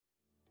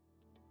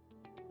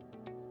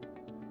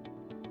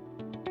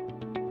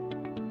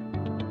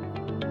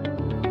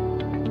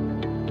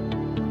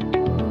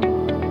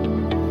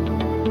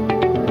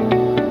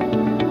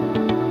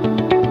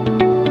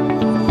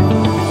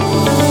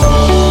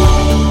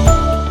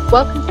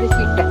Welcome to this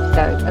week's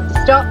episode of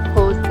the Stop,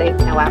 Pause, Think,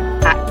 Now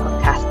Act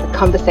podcast, the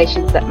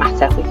conversations that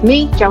matter, with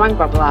me, Joanne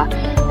Grobbelaar,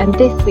 and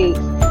this week's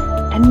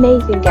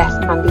amazing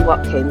guest, Mandy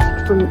Watkins,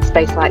 from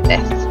Space Like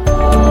This.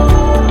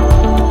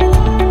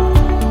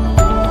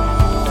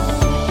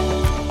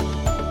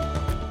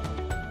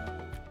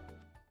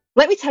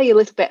 Let me tell you a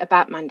little bit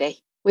about Mandy.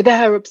 With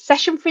her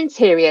obsession for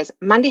interiors,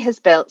 Mandy has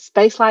built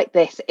Space Like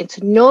This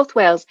into North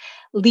Wales'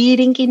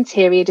 leading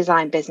interior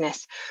design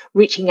business,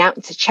 reaching out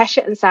into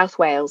Cheshire and South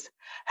Wales.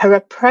 Her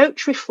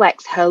approach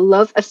reflects her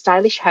love of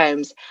stylish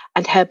homes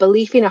and her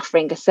belief in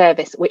offering a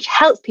service which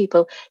helps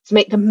people to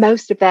make the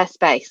most of their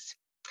space.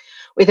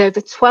 With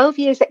over 12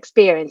 years'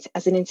 experience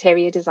as an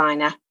interior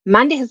designer,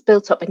 Mandy has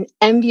built up an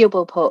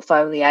enviable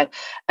portfolio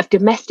of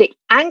domestic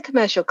and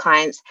commercial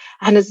clients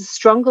and has a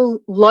strong,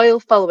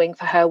 loyal following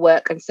for her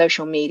work on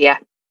social media.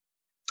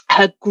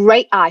 Her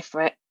great eye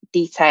for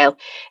detail,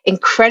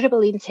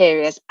 incredible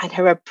interiors, and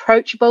her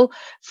approachable,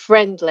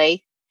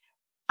 friendly,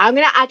 I'm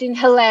going to add in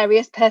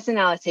hilarious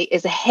personality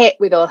is a hit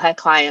with all her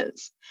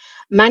clients.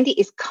 Mandy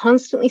is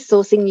constantly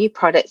sourcing new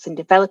products and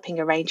developing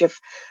a range of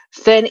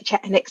furniture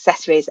and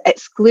accessories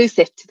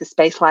exclusive to the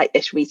Space Like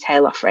This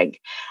retail offering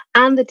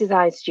and the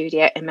design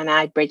studio in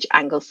Menai Bridge,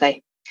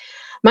 Anglesey.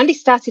 Mandy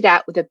started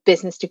out with a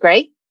business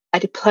degree, a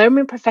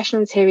diploma in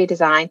professional interior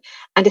design,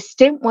 and a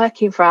stint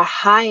working for a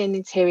high-end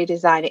interior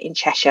designer in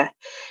Cheshire.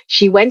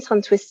 She went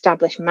on to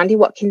establish Mandy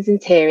Watkins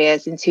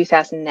Interiors in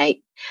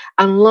 2008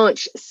 and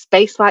launched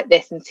Space Like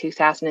This in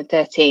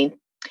 2013.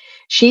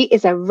 She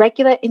is a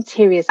regular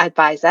interiors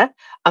advisor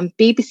on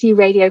BBC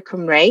Radio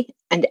Cymru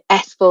and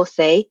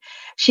S4C.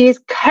 She is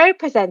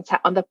co-presenter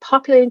on the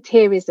popular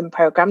interiorism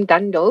programme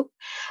Dandle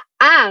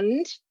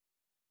and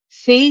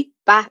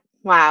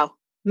wow.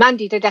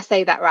 Mandy, did I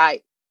say that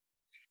right?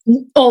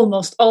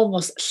 Almost.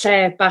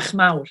 Lle bach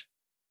mawr.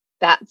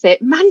 That's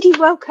it. Mandy,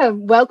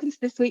 welcome. Welcome to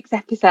this week's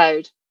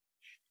episode.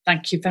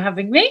 Thank you for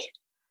having me.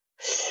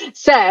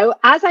 So,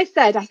 as I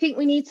said, I think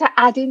we need to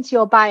add into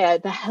your bio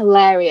the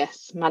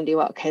hilarious Mandy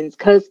Watkins,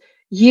 because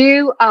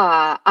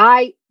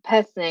I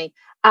personally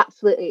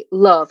absolutely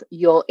love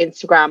your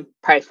Instagram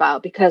profile,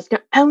 because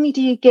not only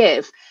do you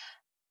give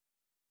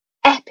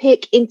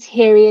epic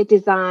interior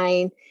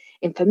design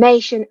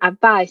information,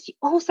 advice, you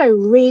also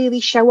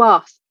really show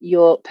off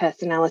your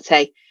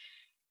personality.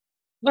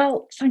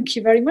 Well, thank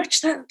you very much.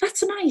 That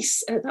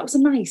was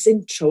a nice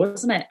intro,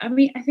 wasn't it? I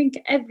mean, I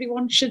think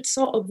everyone should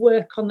sort of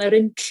work on their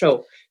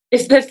intro.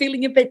 If they're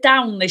feeling a bit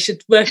down, they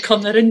should work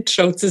on their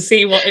intro to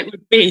see what it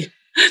would be.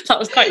 That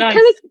was quite nice.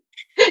 Can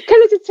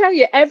I just tell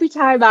you, every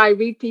time I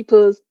read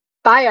people's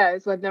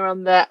bios when they're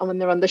on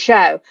the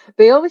show,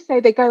 they always say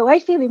they go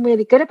away feeling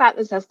really good about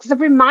themselves because I've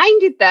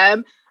reminded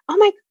them, oh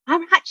my,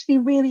 I'm actually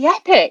really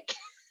epic.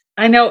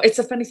 I know, it's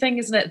a funny thing,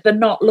 isn't it? They're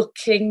not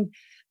looking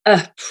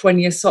up when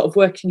you're sort of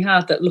working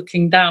hard at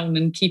looking down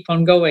and keep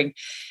on going.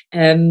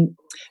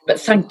 But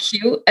thank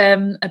you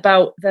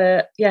about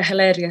the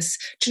hilarious.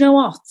 Do you know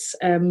what?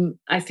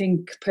 I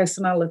think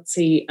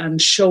personality and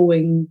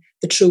showing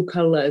the true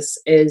colours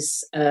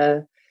is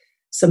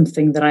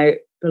something that I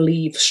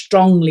believe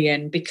strongly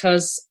in,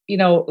 because, you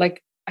know,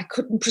 like, I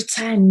couldn't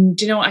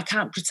pretend, I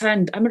can't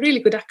pretend. I'm a really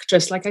good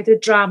actress. Like, I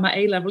did drama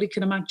A-level, you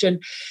can imagine,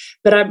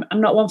 but I'm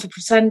not one for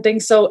pretending.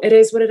 So it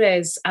is what it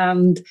is.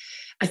 And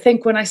I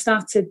think when I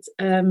started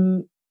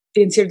the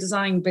interior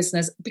design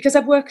business, because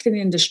I've worked in the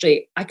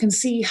industry, I can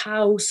see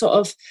how sort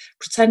of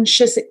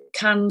pretentious it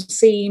can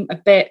seem, a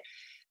bit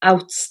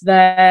out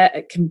there,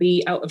 it can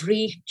be out of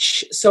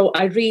reach. So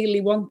I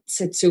really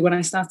wanted to, when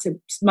I started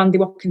Mandy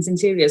Watkins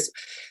Interiors,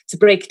 to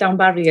break down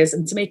barriers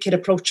and to make it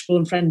approachable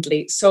and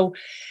friendly. So,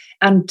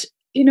 and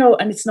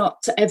it's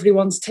not to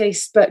everyone's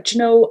taste, but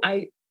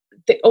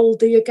the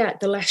older you get,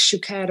 the less you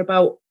care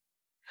about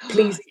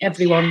pleasing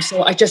everyone.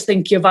 So I just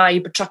think your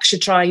vibe attracts your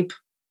tribe.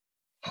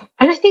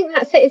 And I think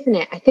that's it, isn't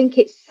it? I think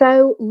it's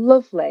so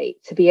lovely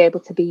to be able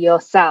to be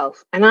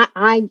yourself. And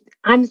I'm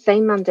the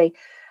same, Mandy.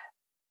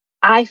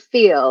 I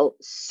feel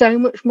so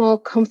much more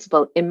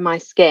comfortable in my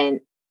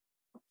skin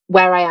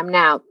where I am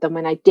now than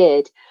when I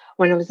did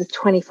when I was a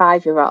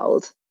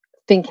 25-year-old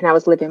thinking I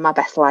was living my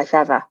best life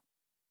ever.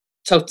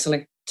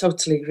 Totally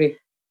agree.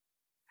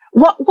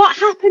 What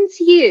happened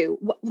to you?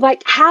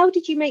 Like, how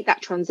did you make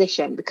that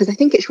transition? Because I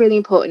think it's really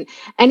important.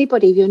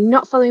 Anybody, if you're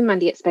not following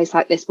Mandy at Space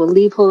Like This, we'll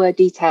leave all her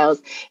details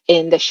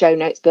in the show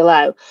notes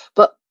below.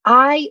 But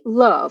I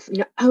love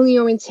not only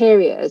your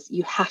interiors,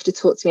 you have to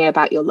talk to me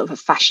about your love of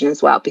fashion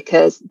as well,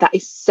 because that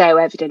is so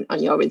evident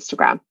on your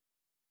Instagram.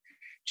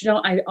 Do you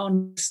know, I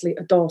honestly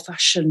adore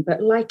fashion,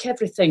 but like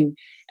everything,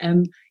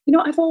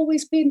 I've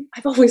always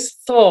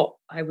thought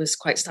I was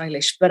quite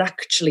stylish, but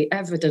actually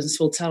evidence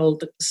will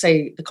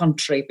say the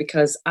contrary,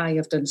 because I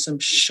have done some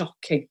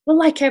shocking, well,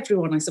 like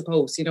everyone, I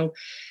suppose,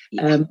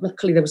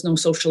 Luckily there was no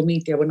social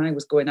media when I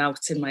was going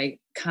out in my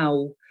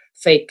cow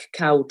fake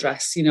cow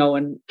dress, you know,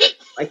 and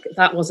like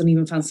that wasn't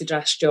even fancy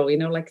dress, Joe, you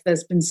know, like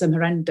there's been some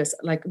horrendous,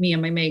 like me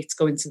and my mates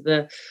going to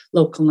the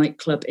local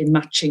nightclub in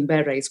matching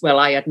berets. Well,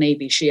 I had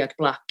navy, she had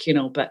black, you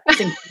know, but I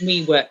think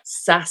we were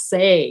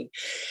sassy.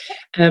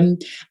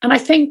 And I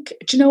think,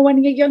 do you know,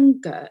 when you're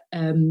younger,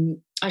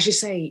 as you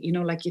say, you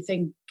know, like you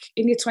think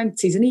in your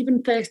 20s and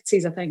even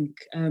 30s, I think,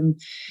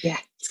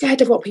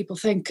 scared of what people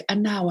think.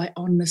 And now I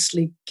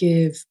honestly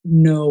give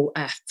no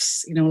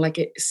Fs, you know, like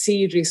it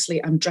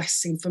seriously, I'm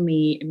dressing for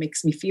me. It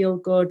makes me feel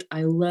good.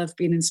 I love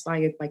being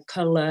inspired by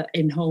colour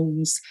in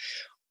homes,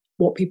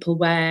 what people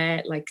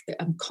wear. Like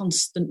I'm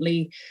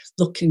constantly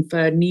looking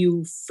for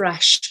new,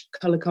 fresh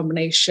colour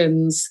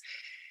combinations.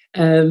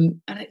 And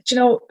do you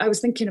know, I was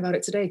thinking about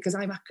it today because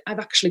I've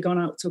actually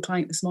gone out to a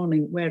client this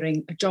morning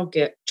wearing a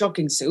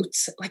jogging suit,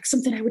 like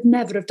something I would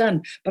never have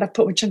done, but I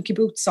put my chunky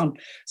boots on.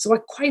 So I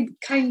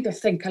kind of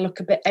think I look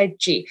a bit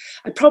edgy.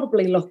 I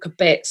probably look a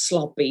bit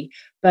sloppy,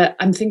 but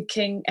I'm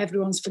thinking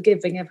everyone's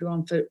forgiving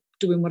everyone for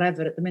doing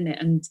whatever at the minute.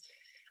 And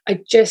I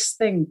just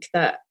think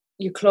that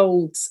your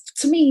clothes,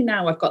 to me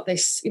now, I've got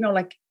this, you know,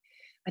 like,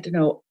 I don't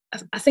know,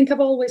 I think I've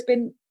always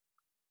been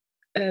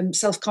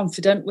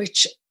self-confident,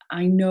 which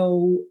I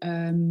know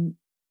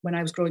when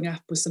I was growing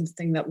up was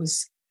something that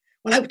was,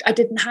 well, I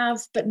didn't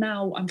have, but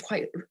now I'm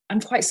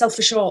quite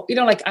self-assured. You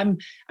know, like I'm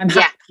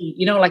happy.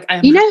 You know, like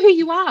you know who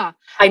you are.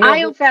 I know.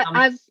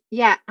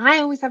 I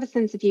always have a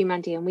sense of you,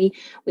 Mandy, and we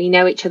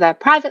know each other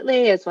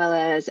privately as well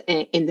as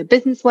in the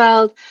business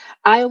world.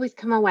 I always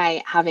come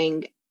away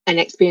having an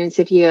experience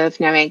of you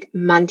of knowing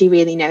Mandy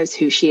really knows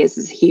who she is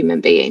as a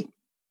human being.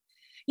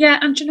 Yeah,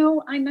 and you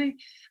know, I know,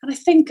 and I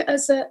think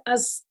as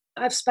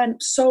I've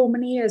spent so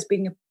many years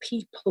being a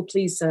people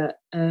pleaser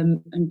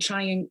and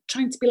trying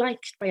to be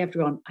liked by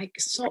everyone. I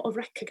sort of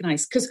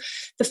recognise, because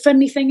the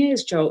funny thing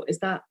is, Joe, is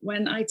that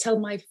when I tell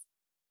my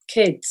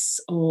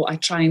kids or I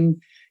try and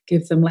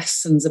give them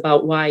lessons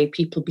about why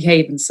people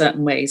behave in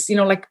certain ways, you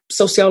know, like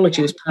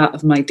sociology was part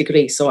of my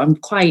degree, so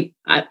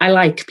I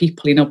like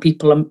people, you know,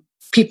 people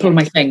are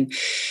my thing.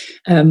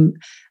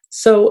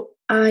 So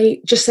I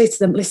just say to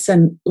them,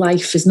 listen,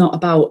 life is not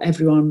about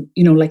everyone,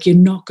 you know, like you're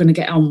not going to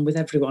get on with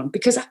everyone,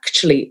 because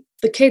actually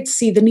the kids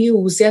see the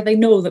news. Yeah, they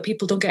know that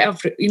people don't get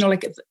over, you know,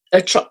 like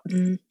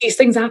these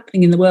things are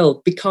happening in the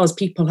world because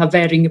people have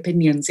varying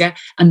opinions. Yeah.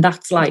 And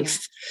that's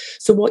life.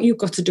 So what you've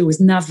got to do is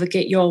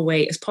navigate your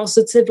way as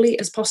positively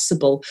as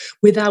possible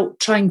without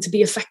trying to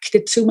be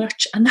affected too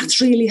much. And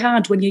that's really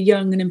hard when you're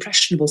young and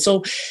impressionable.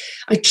 So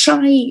I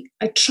try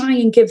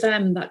and give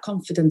them that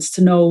confidence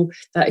to know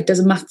that it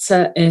doesn't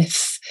matter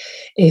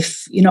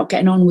if you're not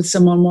getting on with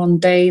someone one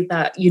day,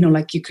 that, you know,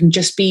 like you can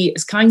just be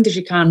as kind as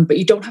you can, but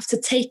you don't have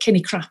to take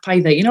any crap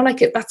either. You know,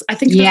 like I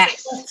think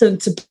that's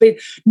important to be,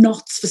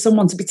 not for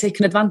someone to be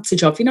taken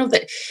advantage of. You know,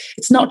 that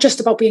it's not just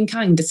about being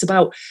kind. It's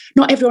about,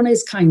 not everyone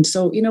is kind.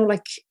 So, you know,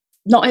 like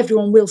not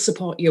everyone will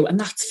support you, and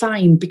that's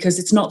fine, because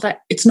it's not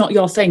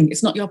your thing.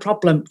 It's not your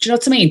problem. Do you know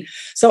what I mean?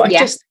 So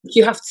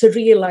you have to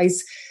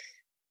realise,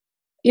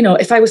 you know,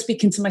 if I was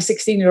speaking to my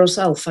 16-year-old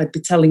self, I'd be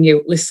telling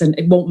you, listen,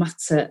 it won't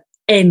matter.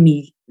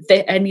 Any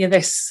of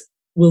this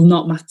will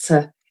not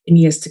matter in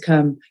years to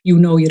come. You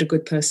know, you're a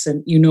good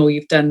person. You know,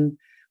 you've done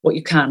what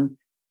you can.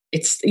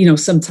 It's, you know,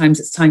 sometimes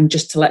it's time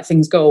just to let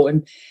things go.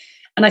 And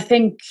I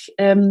think,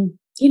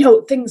 you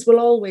know, things will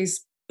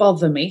always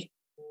bother me,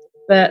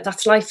 but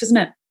that's life, isn't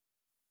it?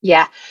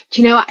 Yeah.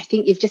 Do you know what? I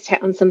think you've just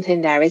hit on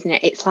something there, isn't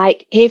it? It's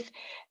like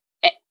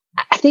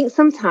I think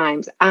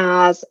sometimes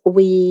as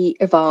we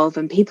evolve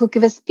and people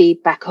give us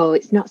feedback, oh,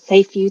 it's not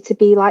safe for you to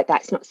be like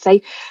that. It's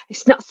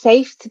not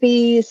safe to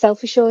be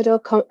self-assured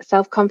or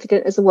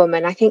self-confident as a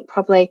woman. I think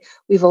probably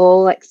we've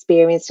all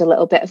experienced a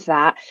little bit of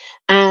that.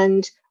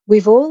 And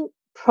we've all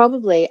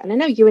probably, and I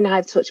know you and I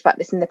have talked about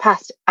this in the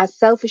past, as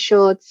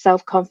self-assured,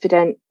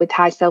 self-confident with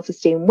high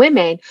self-esteem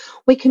women,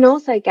 we can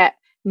also get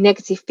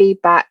negative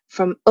feedback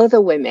from other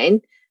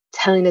women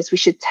telling us we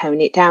should tone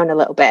it down a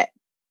little bit.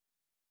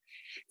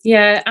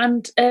 Yeah,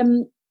 and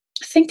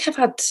I think I've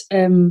had,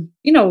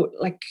 you know,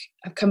 like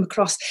I've come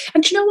across,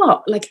 and do you know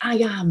what? Like I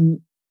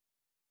am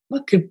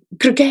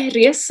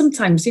gregarious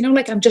sometimes, you know,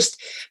 like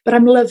but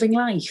I'm loving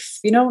life,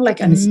 you know, like,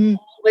 and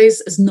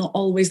it's not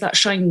always that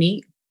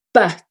shiny,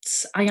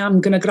 but I am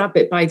going to grab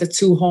it by the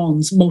two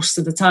horns most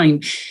of the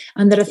time.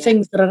 And there are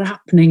things that are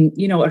happening,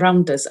 you know,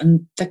 around us,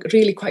 and they're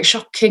really quite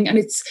shocking. And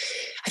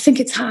I think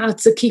it's hard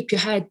to keep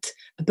your head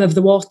above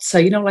the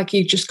water, you know, like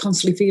you just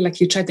constantly feel like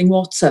you're treading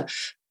water.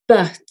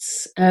 But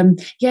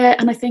and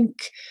I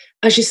think,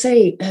 as you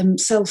say,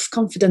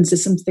 self-confidence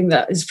is something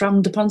that is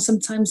frowned upon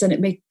sometimes,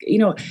 and you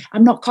know,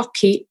 I'm not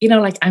cocky, you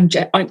know, like I'm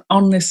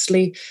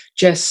honestly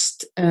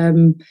just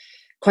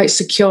quite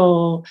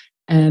secure.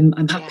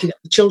 I'm happy that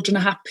the children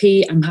are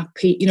happy. I'm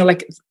happy, you know,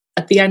 like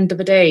at the end of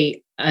the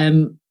day,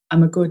 I'm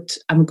a good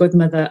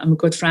mother. I'm a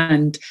good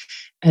friend,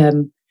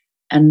 and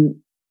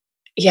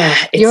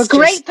you're a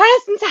great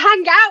person to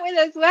hang out with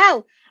as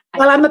well.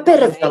 Well, I'm a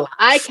bit of the.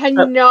 I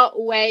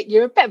cannot wait.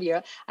 You're a bit of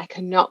you. I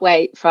cannot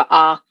wait for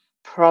our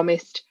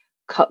promised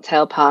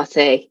cocktail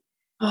party.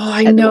 Oh,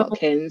 I know.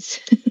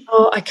 Watkins.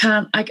 Oh,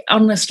 I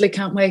honestly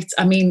can't wait.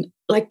 I mean,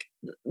 like,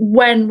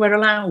 when we're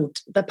allowed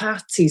the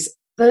parties,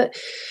 the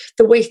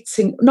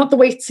waiting, not the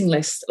waiting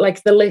list,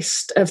 like the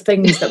list of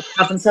things that we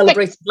haven't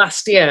celebrated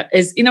last year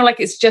is, like,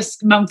 it's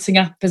just mounting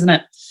up, isn't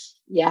it?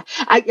 Yeah,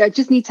 I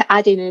just need to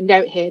add in a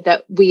note here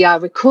that we are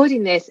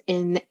recording this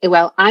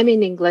I'm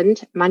in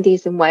England,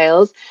 Mandy's in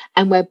Wales,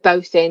 and we're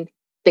both in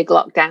big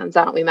lockdowns,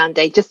 aren't we,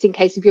 Mandy? Just in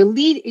case if you're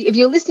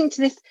listening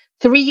to this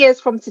 3 years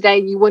from today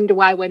and you wonder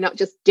why we're not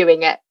just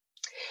doing it.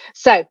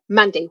 So,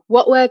 Mandy,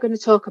 what we're going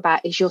to talk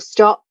about is your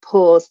stop,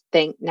 pause,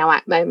 think, now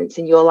act moments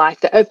in your life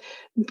that have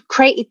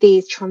created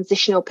these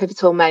transitional,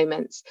 pivotal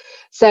moments.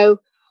 So,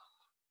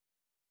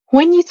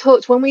 when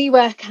we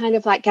were kind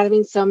of like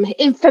gathering some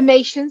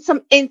information,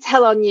 some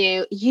intel on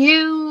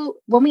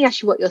when we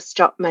asked you what your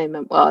stop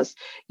moment was,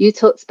 you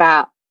talked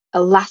about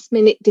a last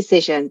minute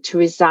decision to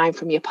resign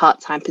from your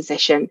part-time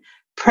position,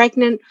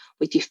 pregnant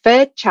with your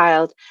third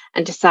child,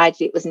 and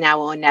decided it was now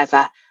or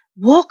never.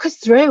 Walk us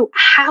through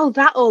how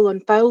that all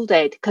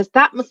unfolded, because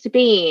that must have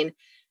been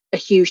a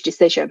huge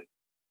decision.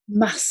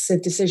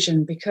 Massive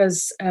decision,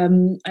 because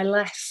I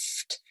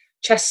left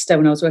Chester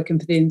when I was working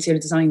for the interior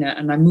designer,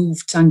 and I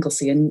moved to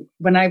Anglesey. And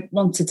when I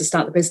wanted to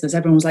start the business,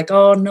 everyone was like,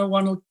 "Oh,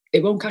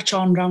 it won't catch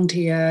on around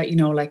here.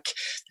 Like,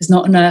 there's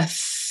not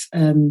enough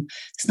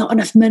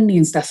money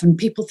and stuff." And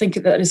people think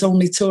that it's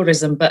only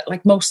tourism, but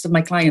like, most of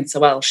my clients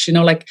are Welsh.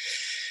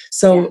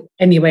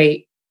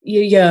 Anyway,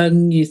 you're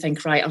young, you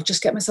think, right, I'll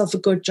just get myself a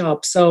good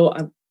job. So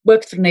I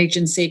worked for an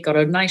agency, got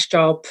a nice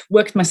job,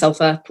 worked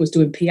myself up, was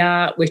doing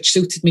PR, which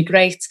suited me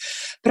great.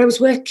 But I was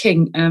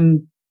working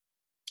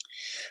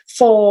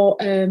for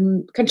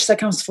Countryside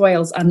Council for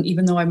Wales, and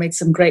even though I made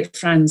some great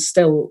friends,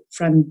 still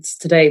friends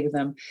today with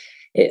them,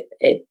 it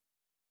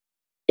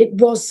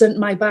wasn't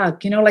my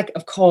bag. Like,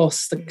 of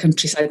course, the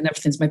countryside and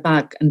everything's my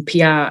bag, and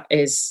PR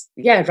is,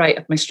 right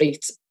up my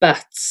street.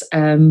 But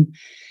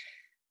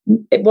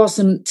it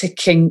wasn't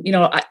ticking.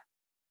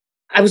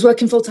 I was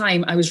working full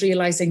time. I was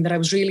realizing that I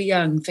was really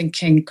young,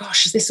 thinking,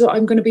 gosh, is this what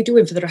I'm going to be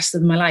doing for the rest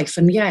of my life?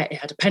 And it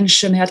had a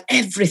pension, it had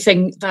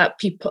everything that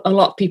a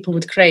lot of people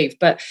would crave,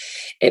 but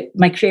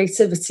my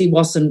creativity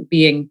wasn't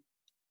being,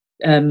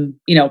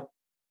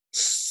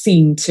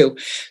 seen to.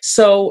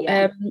 So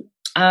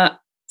I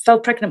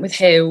fell pregnant with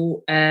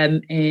Hugh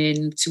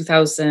in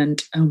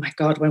 2000. Oh my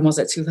God, when was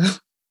it? 2000?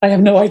 I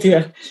have no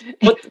idea.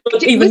 Was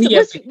Hugh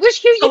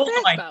your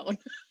firstborn?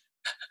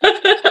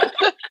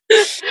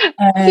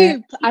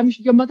 Hugh,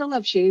 your mother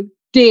loves you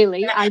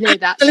dearly. I know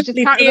that. She just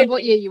can't remember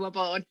what year you were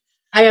born.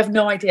 I have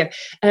no idea.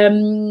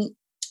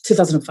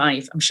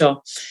 2005, I'm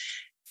sure.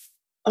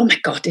 Oh my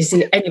God, is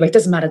he? Anyway, it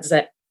doesn't matter, does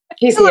it?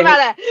 Doesn't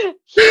matter.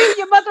 Hugh,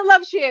 your mother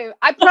loves you.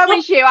 I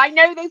promise you. I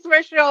know this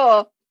for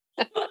sure.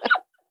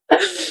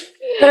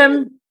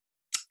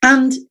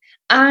 And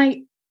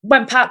I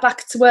went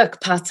back to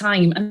work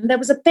part-time, and there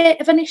was a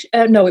bit of an issue.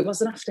 No, it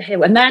wasn't after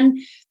Hugh. And then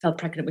fell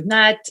pregnant with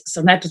Ned.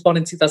 So Ned was born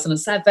in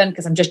 2007,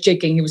 because I'm just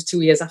jigging. He was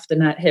 2 years after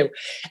Hugh.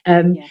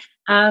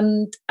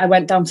 And I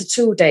went down to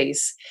 2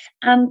 days.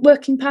 And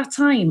working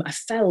part-time, I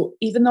felt,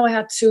 even though I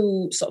had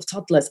two sort of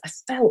toddlers, I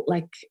felt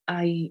like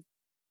I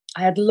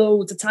had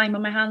loads of time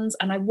on my hands,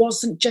 and I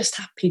wasn't just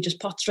happy just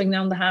pottering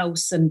around the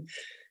house and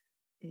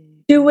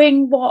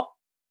doing what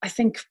I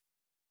think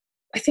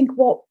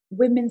what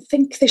women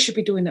think they should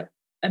be doing at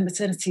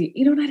maternity.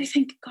 And I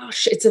think,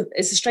 gosh, it's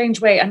a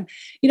strange way. And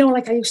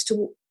like, I used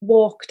to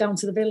walk down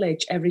to the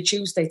village every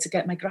Tuesday to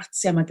get my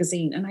Grazia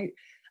magazine, and I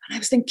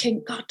was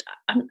thinking, God,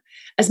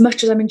 as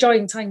much as I'm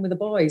enjoying time with the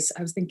boys,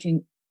 I was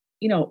thinking,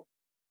 there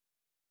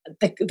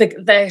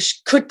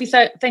could be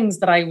things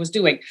that I was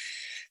doing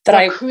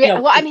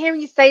that what I'm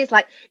hearing you say is,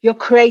 like, your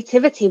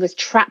creativity was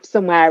trapped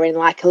somewhere in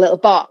like a little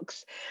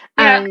box,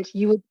 and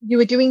you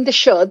were doing the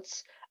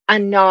shoulds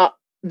and not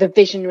the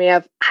visionary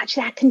of,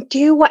 actually, I can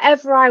do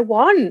whatever I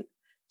want.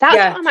 That's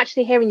what I'm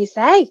actually hearing you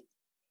say.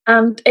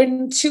 And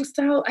in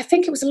 2000, I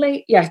think it was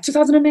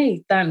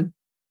 2008, then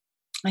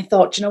I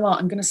thought, you know what,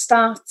 I'm going to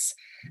start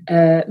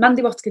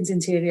Mandy Watkins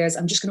Interiors.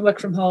 I'm just going to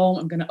work from home.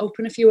 I'm going to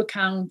open a few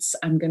accounts.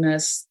 I'm going to,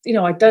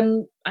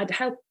 I'd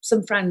helped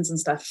some friends and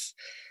stuff.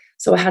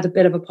 So I had a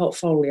bit of a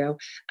portfolio.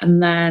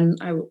 And then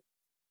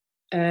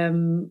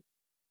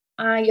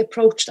I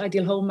approached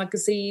Ideal Home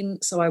magazine.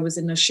 So I was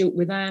in a shoot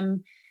with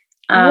them.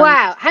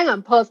 Wow. Hang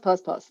on. Pause.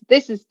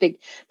 This is big.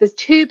 There's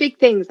two big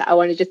things that I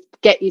want to just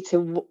get you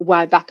to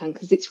wind back on,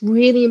 because it's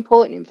really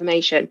important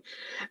information.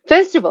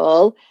 First of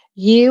all,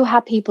 you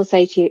had people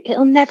say to you,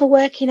 it'll never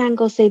work in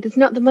Anglesey. There's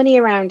not the money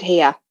around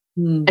here.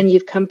 And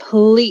you've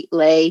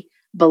completely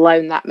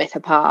blown that myth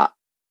apart.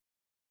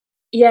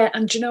 Yeah.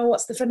 And you know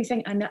what's the funny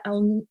thing? I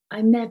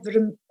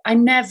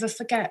never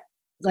forget,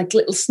 like,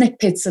 little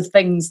snippets of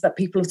things that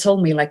people have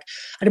told me. Like,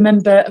 I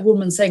remember a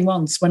woman saying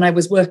once, when I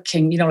was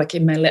working, like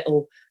in my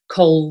little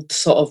cold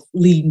sort of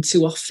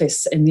lean-to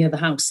office in the other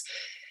house,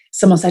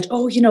 someone said,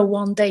 oh,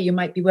 one day you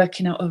might be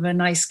working out of a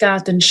nice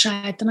garden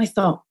shed. And I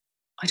thought,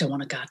 I don't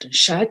want a garden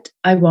shed.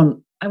 I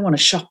want a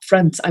shop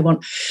front. I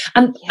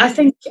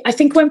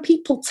think when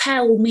people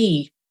tell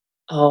me,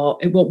 or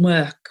it won't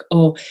work,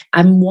 or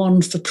I'm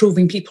one for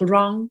proving people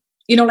wrong.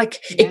 You know, like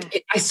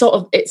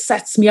it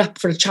sets me up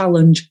for a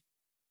challenge.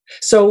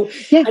 So,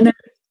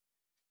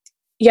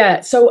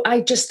 so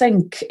I just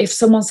think if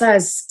someone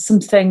says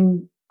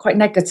something quite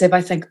negative,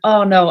 I think,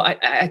 oh no,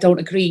 I don't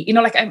agree. You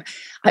know, like I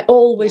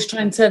always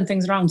try and turn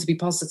things around to be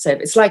positive.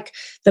 It's like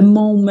the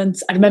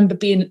moment I remember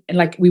being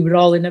like, we were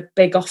all in a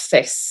big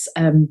office,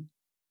 and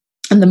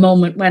the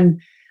moment when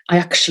I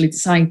actually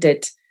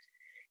decided,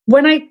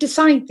 when I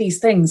decide these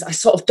things, I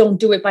sort of don't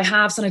do it by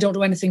halves, and I don't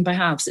do anything by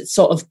halves. It's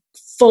sort of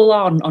full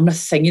on or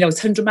nothing. You know,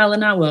 it's 100 mile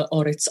an hour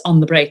or it's on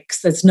the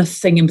brakes. There's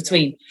nothing in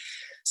between.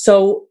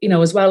 So, you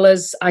know, as well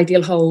as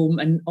Ideal Home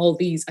and all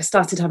these, I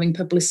started having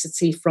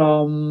publicity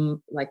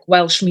from like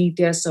Welsh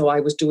media. So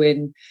I was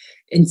doing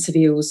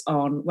interviews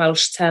on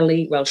Welsh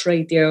telly, Welsh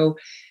radio,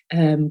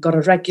 got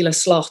a regular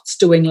slot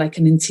doing like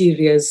an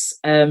interiors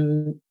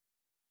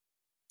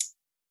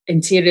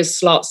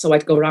slot. So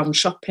I'd go around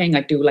shopping,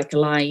 I'd do like a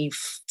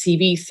live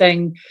TV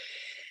thing.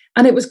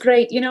 And it was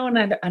great, you know, and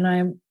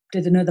I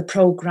did another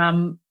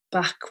programme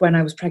back when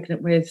I was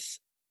pregnant with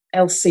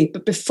Elsie.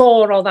 But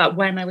before all that,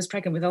 when I was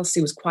pregnant with Elsie,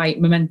 was quite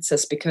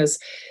momentous because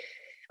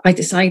I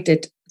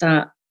decided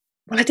that,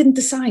 well, I didn't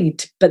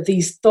decide, but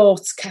these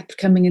thoughts kept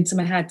coming into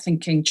my head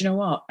thinking, do you know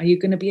what? Are you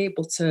going to be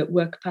able to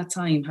work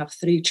part-time, have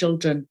 3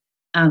 children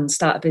and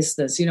start a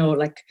business? You know,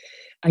 like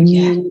I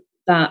knew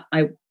that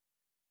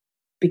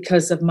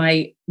because of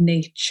my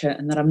nature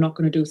and that I'm not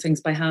going to do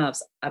things by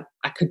halves,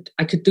 I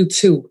could do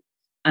 2.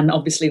 And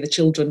obviously the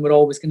children were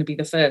always going to be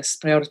the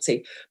first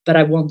priority. But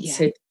I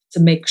wanted to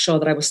make sure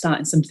that I was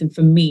starting something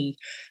for me,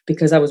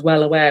 because I was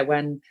well aware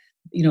when,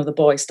 you know, the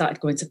boys started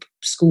going to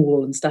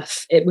school and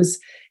stuff, it was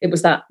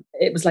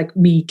like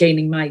me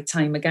gaining my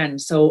time again.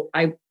 So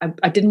I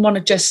didn't want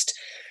to just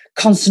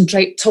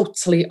concentrate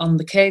totally on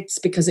the kids,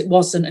 because it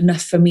wasn't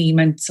enough for me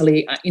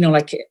mentally, you know,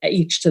 like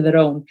each to their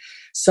own.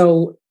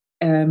 So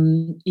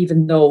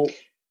even though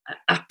I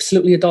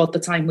absolutely adored the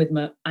time with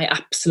me, I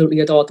absolutely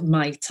adored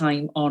my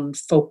time on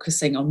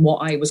focusing on what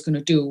I was going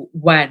to do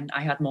when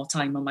I had more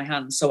time on my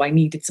hands. So I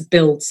needed to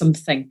build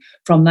something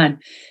from then.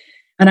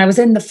 And I was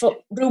in the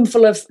room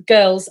full of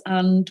girls,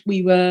 and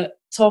we were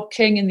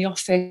talking in the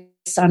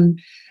office, and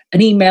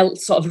an email,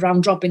 sort of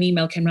round robin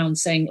email, came around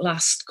saying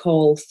last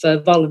call for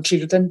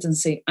voluntary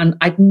redundancy. And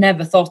I'd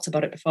never thought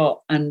about it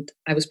before. And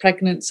I was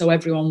pregnant, so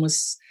everyone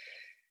was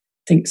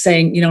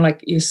saying, you know,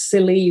 like, you're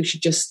silly, you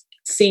should just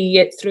see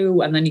it through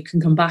and then you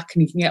can come back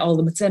and you can get all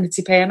the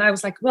maternity pay. And I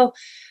was like, well,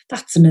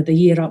 that's another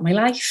year out of my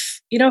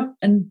life, you know.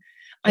 And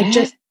I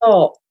just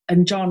thought,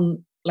 and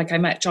John, like I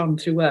met John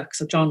through work,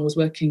 so John was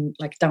working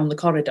like down the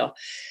corridor,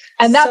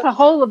 and that's a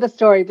whole other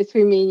story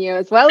between me and you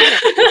as well, isn't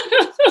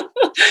it?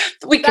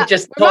 we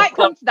might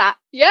come to that.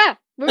 Yeah,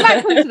 we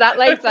might come to that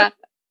later.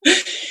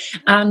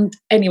 And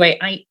anyway,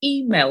 I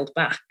emailed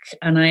back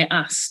and I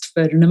asked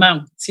for an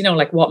amount, you know,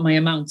 like what my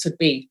amount would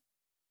be.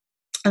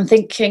 I'm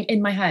thinking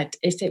in my head,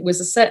 if it was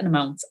a certain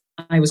amount,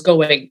 I was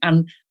going.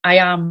 And I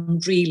am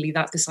really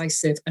that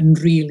decisive and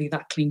really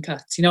that clean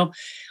cut, you know.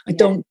 I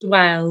don't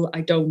dwell. I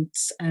don't.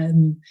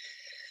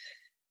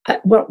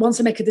 Once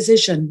I make a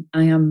decision,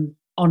 I am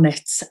on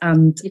it.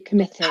 And you're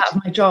committed. Part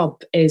of my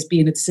job is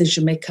being a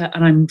decision maker,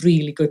 and I'm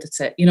really good at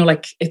it. You know,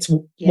 like it's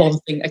one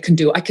thing I can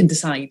do. I can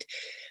decide.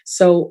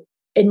 So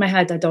in my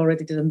head, I'd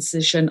already done a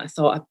decision. I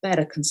thought I'd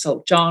better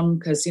consult John,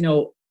 because, you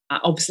know,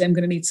 obviously I'm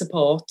going to need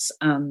support,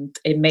 and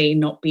it may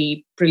not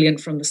be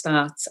brilliant from the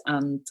start,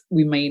 and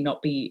we may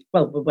not be,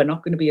 well, we're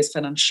not going to be as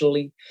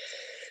financially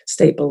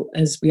stable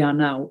as we are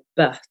now,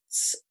 but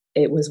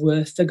it was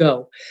worth the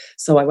go.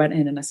 So I went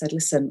in and I said,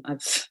 listen,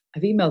 I've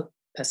emailed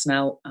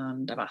personnel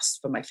and I've asked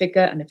for my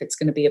figure, and if it's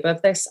going to be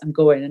above this, I'm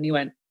going. And he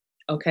went,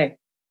 okay.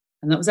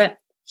 And that was it.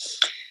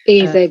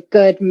 He's a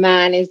good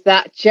man, is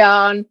that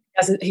John?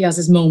 He has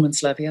his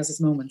moments, love. He has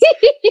his moments.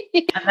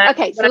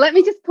 Okay, so let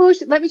me just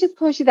pause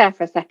you there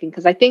for a second,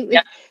 because I think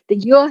that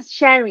you're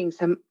sharing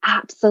some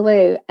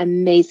absolute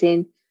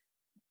amazing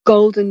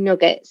golden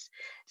nuggets.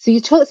 So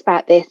you talked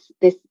about this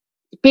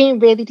being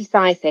really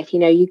decisive. You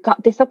know, you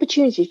got this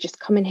opportunity to just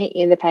come and hit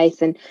you in the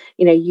face, and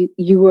you know,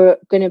 you were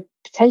going to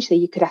potentially,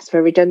 you could ask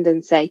for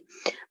redundancy.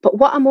 But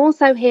what I'm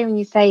also hearing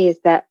you say is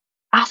that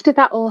after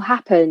that all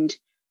happened,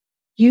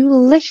 you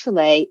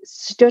literally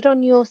stood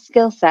on your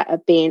skill set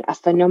of being a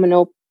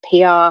phenomenal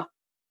PR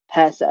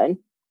person,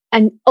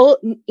 and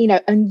you know,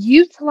 and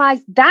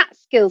utilize that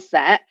skill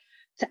set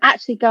to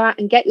actually go out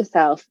and get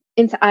yourself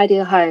into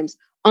Ideal Homes,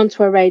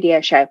 onto a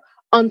radio show,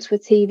 onto a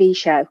TV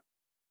show.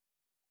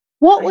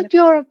 What would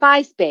your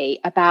advice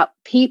be about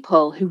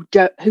people who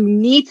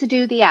need to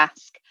do the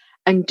ask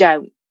and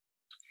don't?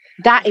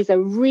 That is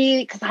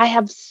because I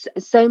have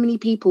so many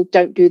people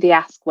don't do the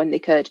ask when they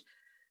could.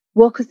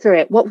 Walk us through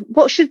it.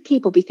 What should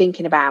people be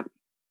thinking about?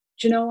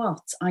 Do you know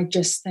what? I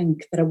just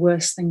think there are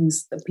worse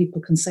things that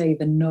people can say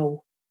than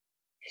no.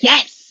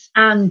 Yes.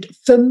 And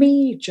for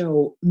me,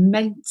 Jo,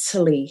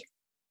 mentally,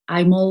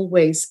 I'm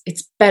always,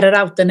 it's better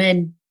out than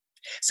in.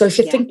 So if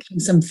you're thinking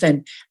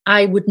something,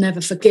 I would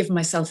never forgive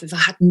myself if I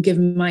hadn't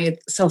given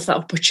myself that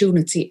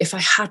opportunity, if I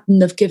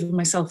hadn't have given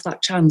myself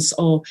that chance,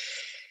 or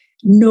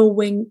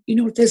knowing,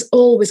 there's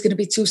always going to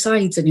be two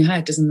sides in your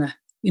head, isn't there?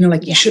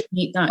 You shouldn't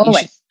eat that, you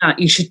should eat that,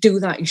 you should do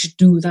that, you should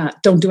do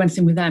that, don't do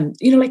anything with them.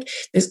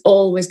 There's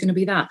always going to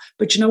be that.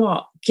 But you know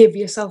what? Give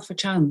yourself a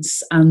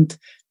chance. And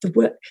the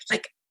word,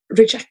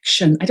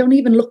 rejection, I don't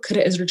even look at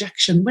it as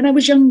rejection. When I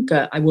was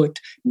younger, I would.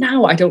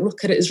 Now I don't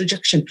look at it as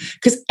rejection,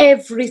 because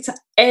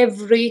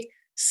every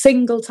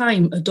single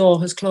time a door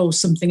has closed,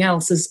 something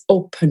else has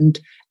opened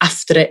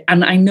after it.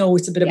 And I know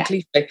it's a bit of a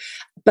cliche,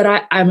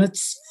 but I'm a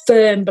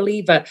firm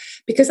believer,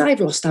 because I've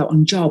lost out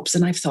on jobs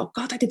and I've thought,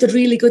 God, I did a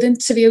really good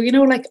interview,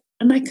 and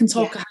I can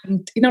talk, I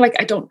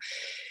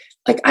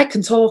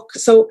can talk.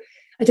 So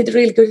I did a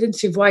really good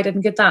interview. Why I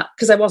didn't get that?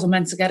 Because I wasn't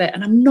meant to get it.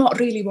 And I'm not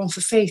really one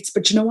for fate,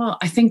 but you know what?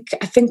 I think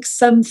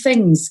some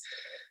things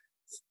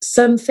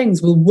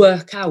will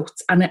work out.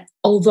 And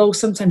although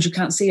sometimes you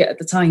can't see it at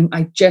the time,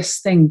 I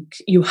just think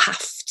you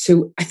have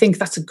to. I think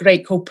that's a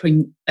great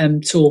coping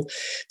tool,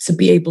 to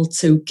be able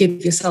to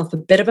give yourself a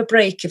bit of a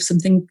break if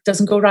something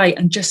doesn't go right,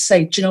 and just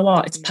say, do you know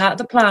what? It's part of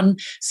the plan.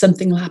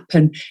 Something will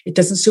happen. It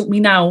doesn't suit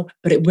me now,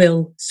 but it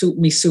will suit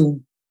me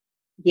soon.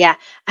 Yeah.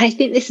 I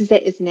think this is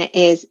it, isn't it?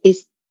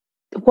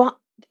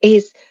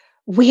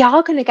 We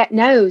are going to get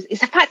no's.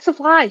 It's a fact of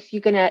life.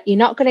 You're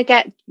not going to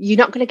get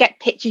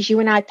pitches you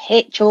and I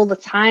pitch all the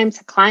time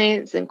to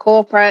clients and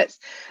corporates.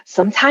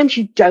 Sometimes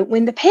you don't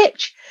win the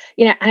pitch,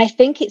 and I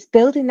think it's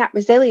building that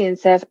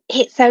resilience of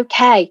it's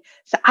okay.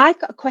 So I've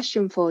got a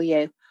question for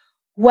you.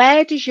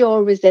 Where does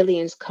your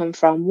resilience come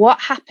from? What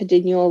happened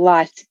in your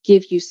life to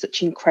give you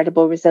such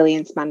incredible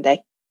resilience,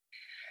 Mandy?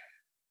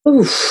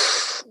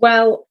 Oof.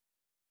 Well,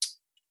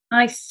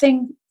 I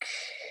think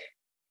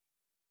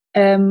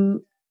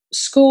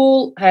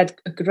school, had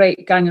a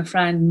great gang of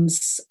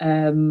friends.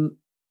 We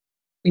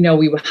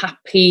were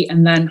happy.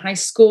 And then high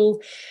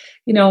school,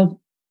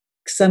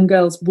 some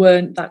girls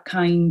weren't that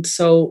kind.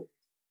 So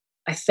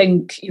I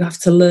think you have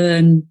to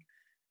learn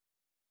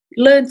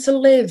to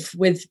live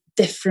with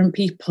different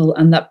people,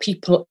 and that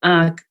people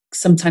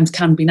sometimes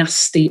can be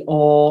nasty,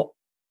 or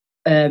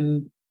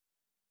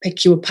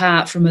pick you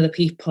apart from other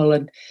people.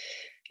 And,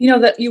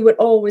 that you were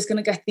always going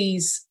to get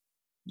these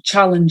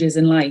challenges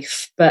in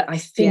life, but I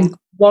think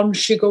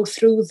once you go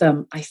through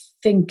them, I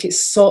think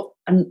it's so,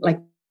 and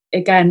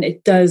again,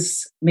 it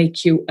does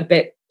make you a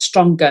bit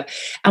stronger.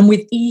 And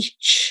with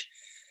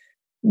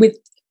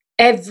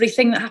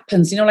everything that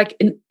happens,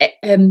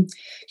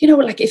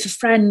 if a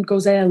friend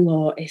goes ill,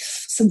 or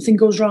if something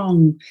goes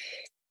wrong,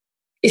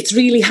 it's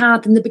really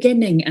hard in the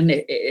beginning, and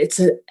it's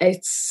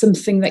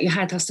something that your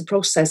head has to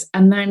process,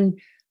 and then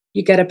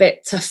you get a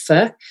bit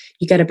tougher,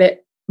 you get a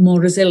bit more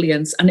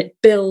resilience, and it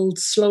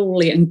builds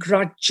slowly and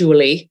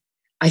gradually.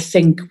 I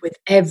think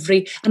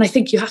and I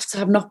think you have to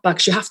have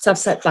knockbacks, you have to have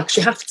setbacks,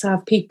 you have to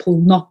have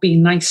people not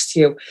being nice to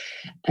you.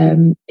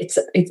 It's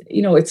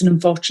an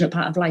unfortunate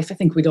part of life. I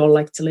think we'd all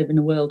like to live in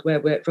a world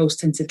where we're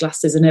rose-tinted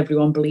glasses and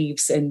everyone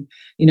believes in,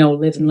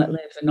 live and let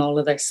live and all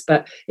of this,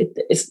 but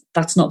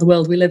that's not the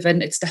world we live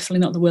in. It's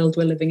definitely not the world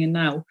we're living in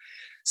now.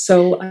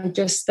 So I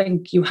just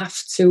think you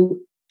have to,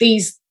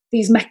 these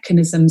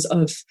mechanisms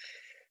of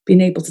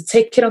being able to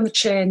take it on the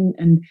chin,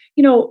 and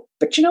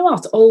but you know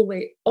what,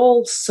 always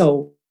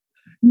also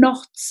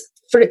not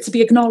for it to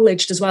be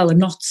acknowledged as well, and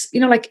not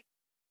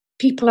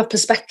people have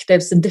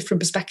perspectives and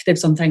different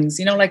perspectives on things,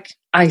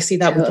 I see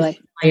that totally. With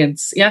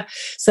clients.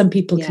 Some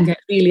people can get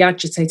really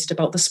agitated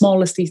about the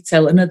smallest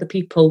detail, and other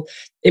people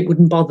it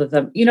wouldn't bother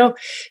them,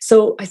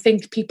 so I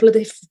think people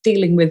are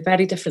dealing with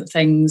very different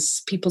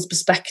things. People's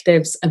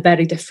perspectives are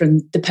very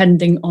different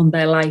depending on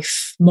their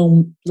life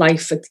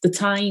at the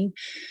time.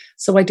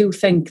 So I do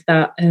think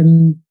that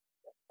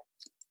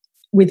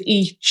with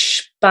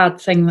each bad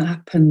thing that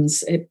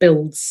happens, it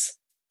builds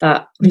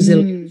that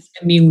resilience,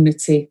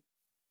 immunity.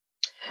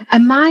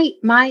 And my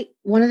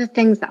one of the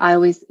things that I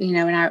always,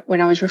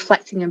 when I was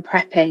reflecting and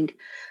prepping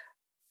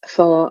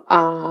for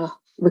our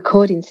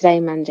recording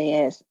today, Mandy,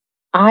 is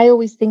I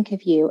always think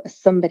of you as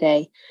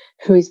somebody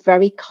who is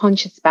very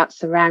conscious about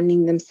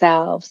surrounding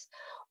themselves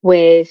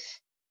with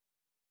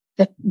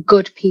the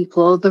good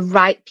people, or the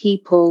right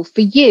people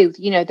for you,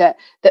 that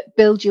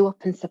build you up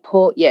and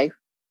support you.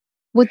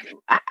 What do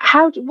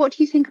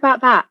you think about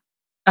that?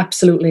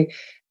 Absolutely.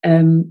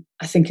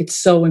 I think it's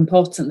so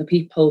important, the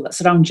people that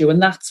surround you,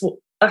 and that's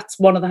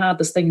one of the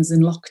hardest things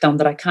in lockdown,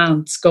 that I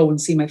can't go and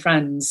see my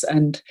friends.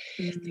 And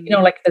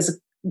there's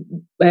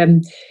I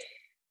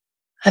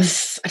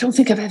don't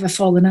think I've ever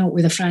fallen out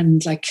with a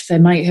friend. There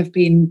might have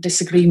been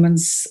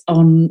disagreements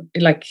on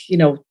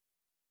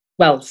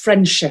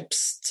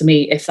friendships, to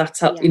me, if that's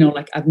how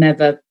I've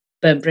never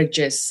burnt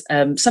bridges.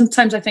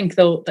 Sometimes I think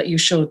though that you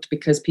should,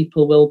 because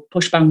people will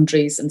push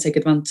boundaries and take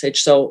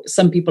advantage. So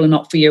some people are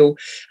not for you,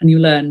 and you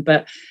learn.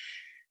 But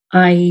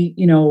I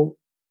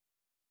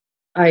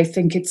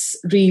think it's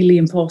really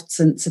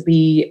important to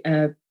be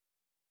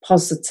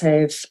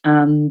positive,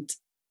 and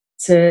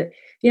to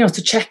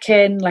to check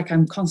in, like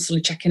I'm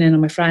constantly checking in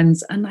on my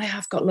friends, and I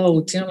have got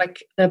loads,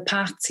 like the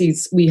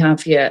parties we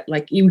have here,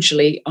 like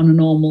usually on a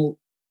normal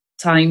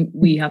time,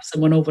 we have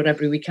someone over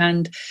every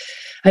weekend.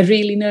 I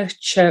really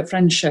nurture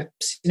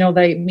friendships,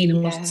 they mean a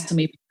lot to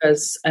me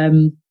because,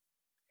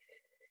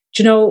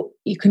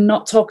 you can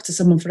not talk to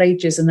someone for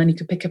ages and then you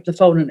can pick up the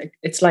phone and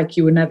it's like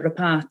you were never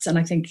apart. And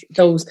I think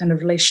those kind of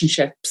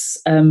relationships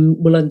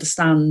will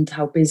understand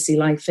how busy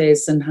life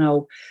is and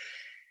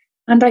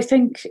I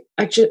think,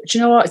 do you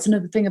know what? It's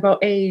another thing about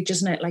age,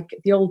 isn't it? Like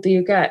the older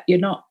you get, you're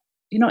not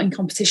in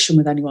competition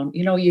with anyone.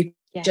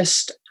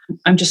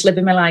 I'm just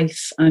living my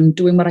life. I'm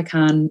doing what I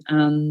can,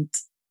 and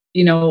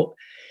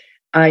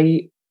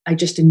I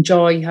just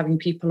enjoy having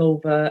people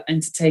over,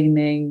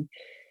 entertaining.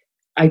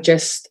 I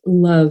just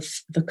love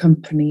the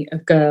company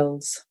of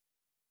girls.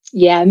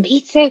 Yeah,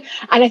 me too.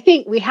 And I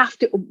think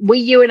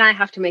you and I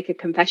have to make a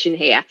confession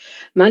here.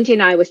 Mandy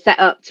and I were set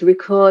up to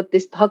record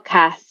this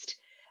podcast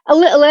a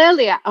little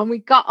earlier, and we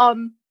got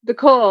on the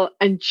call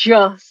and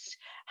just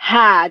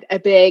had a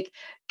big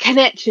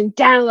connection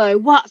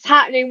download. What's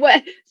happening?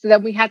 So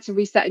then we had to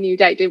reset a new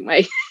date, didn't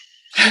we?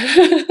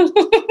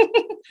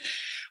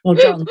 Well,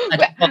 John, I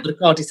didn't want the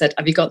record. He said,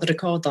 "Have you got the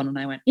record on?" And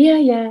I went,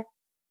 "Yeah."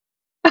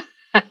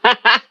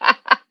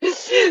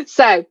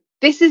 So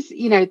this is,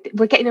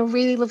 we're getting a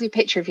really lovely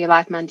picture of your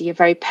life, Mandy. You're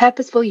very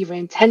purposeful, you're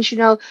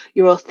intentional,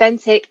 you're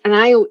authentic. And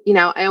I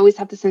always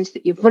have the sense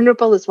that you're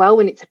vulnerable as well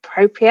when it's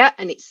appropriate,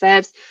 and it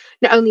serves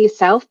not only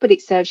yourself, but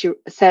it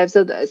serves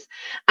others.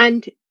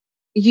 And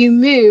you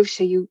moved,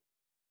 so you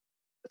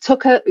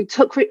took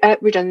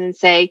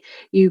redundancy,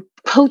 you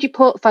pulled your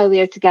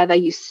portfolio together,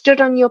 you stood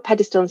on your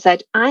pedestal and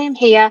said, I am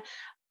here,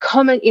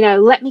 come and,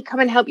 let me come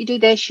and help you do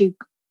this. You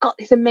got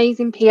this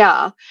amazing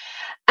PR.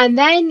 And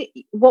then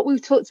what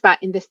we've talked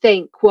about in the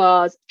Think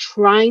was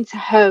trying to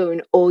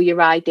hone all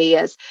your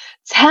ideas.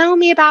 Tell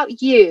me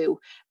about you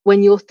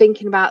when you were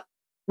thinking about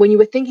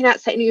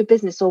setting up your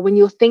business, or when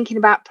you're thinking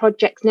about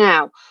projects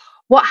now.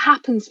 What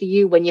happens for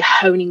you when you're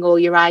honing all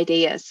your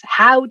ideas?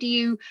 How do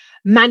you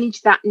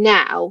manage that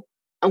now?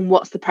 And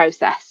what's the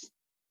process?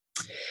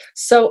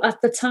 So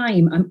at the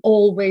time,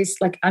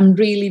 I'm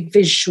really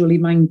visually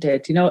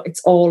minded.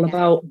 It's all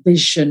about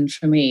vision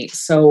for me.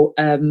 So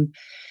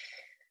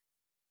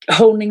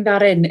honing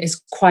that in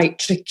is quite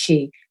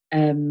tricky,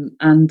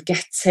 and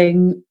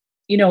getting,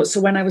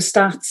 so when I was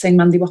starting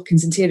Mandy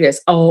Watkins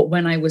Interiors, or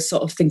when I was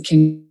sort of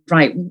thinking,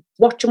 right,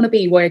 what do you want to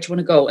be, where do you want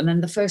to go? And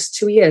then the first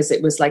 2 years,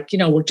 it was like,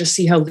 we'll just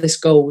see how this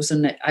goes.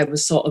 And I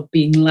was sort of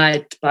being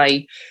led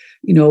by,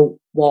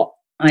 what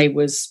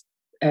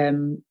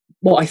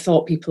I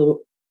thought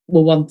people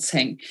were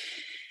wanting.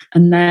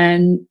 And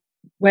then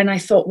when I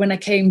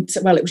came to,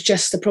 it was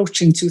just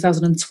approaching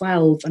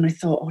 2012, and I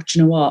thought, do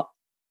you know what?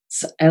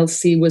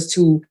 Elsie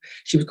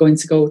she was going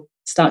to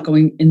start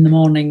going in the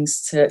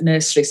mornings to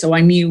nursery. So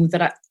I knew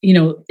that,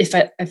 if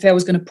I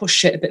was going to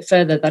push it a bit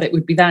further, that it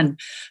would be then.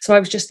 So I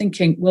was just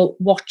thinking, well,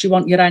 what do you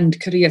want your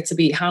end career to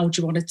be? How do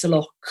you want it to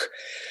look?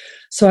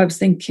 So I was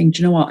thinking,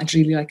 do you know what? I'd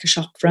really like a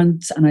shop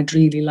front, and I'd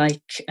really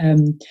like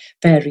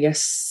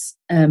various,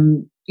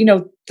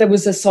 there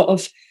was a sort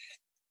of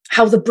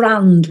how the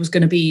brand was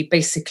going to be,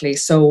 basically.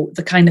 So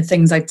the kind of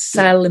things I'd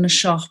sell in a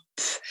shop.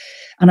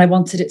 And I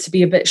wanted it to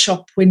be a bit of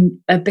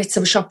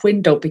a shop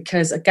window,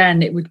 because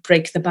again, it would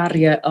break the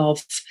barrier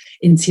of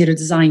interior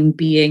design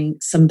being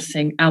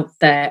something out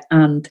there.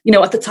 And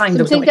at the time,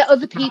 something that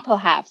other people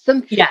have.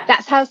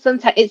 That's how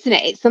sometimes, isn't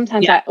it? It's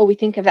sometimes like, we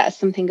think of that as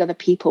something other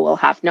people will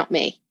have, not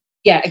me.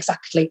 Yeah,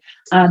 exactly.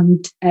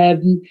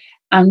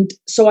 And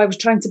so I was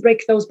trying to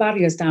break those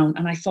barriers down.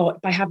 And I thought,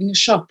 by having a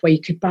shop where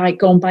you could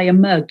go and buy a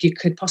mug, you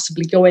could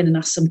possibly go in and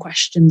ask some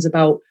questions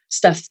about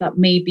stuff that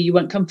maybe you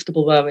weren't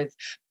comfortable with.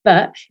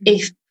 But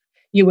if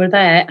you were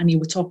there and you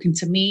were talking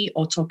to me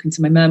or talking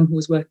to my mum, who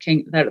was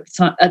working there at the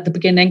time, at the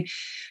beginning,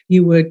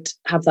 you would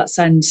have that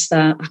sense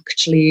that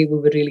actually we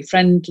were really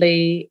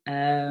friendly.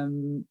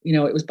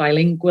 It was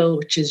bilingual,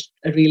 which is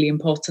a really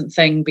important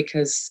thing,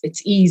 because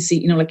it's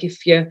easy, like if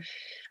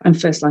I'm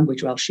first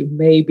language Welsh, you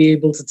may be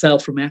able to tell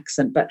from my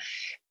accent, but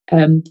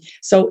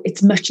so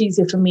it's much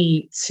easier for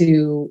me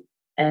to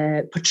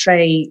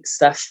portray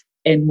stuff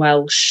in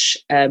Welsh.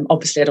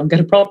 Obviously I don't get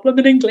a problem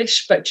in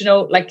English, but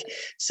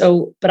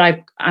but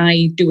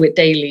I do it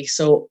daily.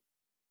 So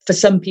for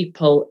some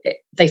people,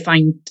 they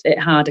find it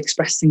hard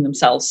expressing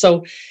themselves.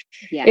 So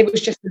it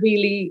was just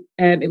really,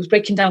 it was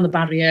breaking down the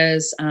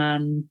barriers,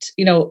 and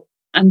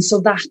so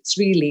that's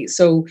really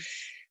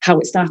how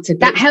it started.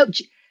 That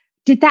helped.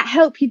 Did that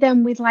help you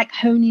then with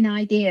honing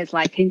ideas,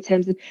 in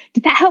terms of,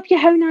 did that help you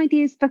hone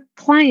ideas for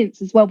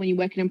clients as well when you're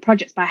working on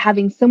projects, by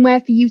having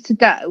somewhere for you to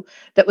go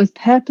that was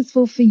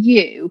purposeful for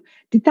you?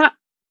 Did that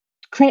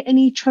create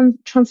any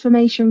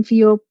transformation for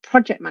your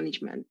project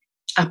management?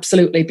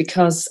 Absolutely,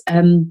 because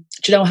do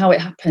you know how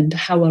it happened?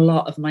 How a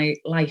lot of my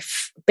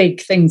life,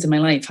 big things in my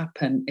life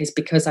happen is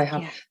because I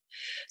have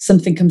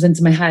something comes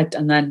into my head,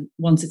 and then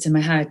once it's in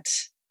my head,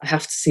 I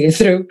have to see it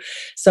through.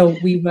 So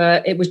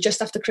it was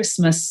just after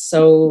Christmas.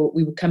 So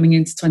we were coming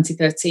into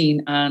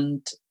 2013,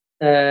 and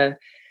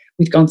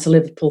we'd gone to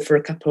Liverpool for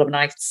a couple of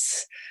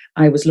nights.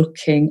 I was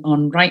looking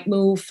on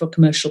Rightmove for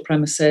commercial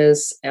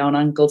premises. On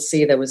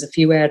Anglesey, there was a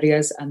few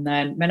areas, and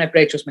then Menai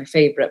Bridge was my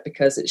favourite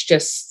because it's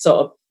just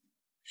sort of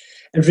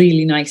a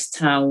really nice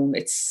town.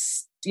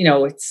 It's, you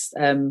know, it's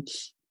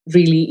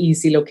really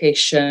easy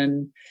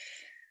location,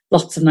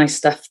 lots of nice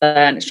stuff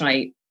there, and it's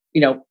right,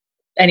 you know.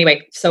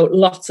 Anyway, so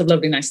lots of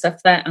lovely nice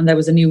stuff there, and there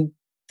was a new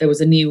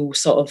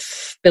sort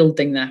of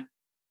building there.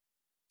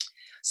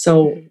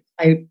 So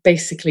I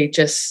basically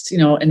just, you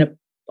know,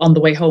 on the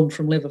way home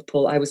from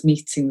Liverpool, I was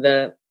meeting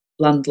the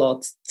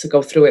landlord to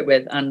go through it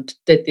with, and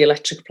did the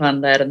electric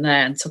plan there and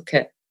there, and took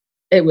it.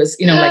 It was,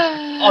 you know,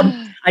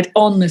 like I'd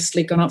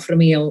honestly gone out for a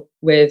meal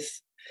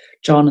with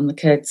John and the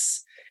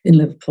kids in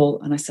Liverpool,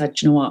 and I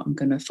said, you know what, I'm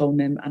going to phone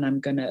him and I'm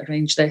going to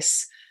arrange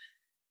this,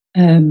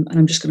 and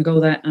I'm just going to go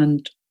there.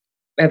 And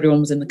everyone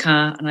was in the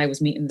car, and I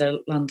was meeting the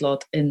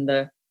landlord in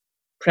the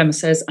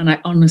premises, and I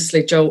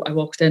honestly, Jo, I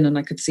walked in and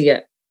I could see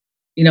it,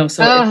 you know.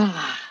 So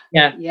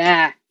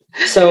yeah.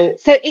 So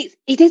it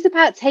is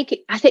about taking,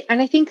 I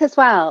think as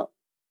well,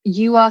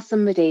 you are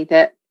somebody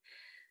that,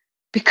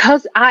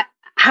 because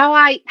how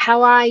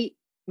I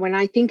when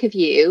I think of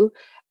you,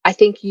 I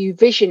think you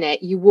vision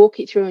it, you walk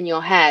it through in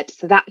your head.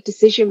 So that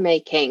decision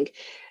making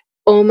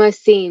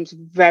almost seems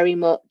very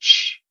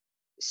much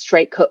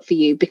straight cut for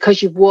you,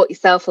 because you've walked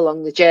yourself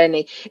along the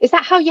journey. Is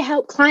that how you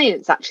help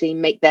clients actually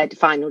make their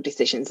final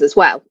decisions as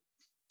well?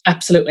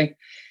 Absolutely.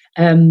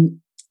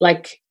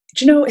 Like,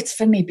 do you know, it's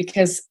funny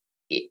because,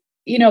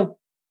 you know,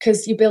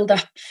 because you build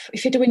up,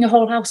 if you're doing a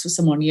whole house with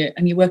someone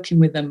and you're working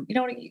with them, you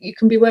know, you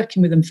can be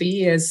working with them for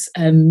years,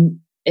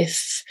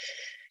 if,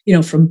 you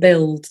know, from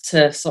build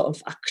to sort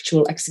of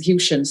actual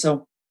execution.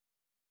 So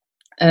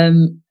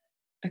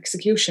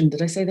execution,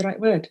 did I say the right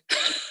word?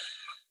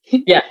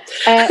 Yeah.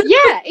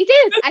 Yeah, it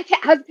is.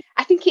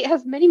 I think it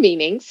has many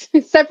meanings,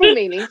 several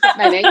meanings,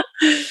 many.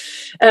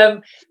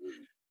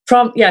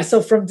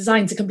 From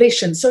design to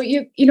completion. So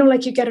you know,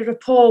 like, you get a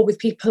rapport with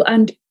people,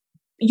 and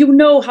you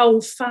know how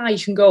far you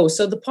can go.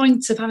 So the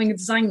point of having a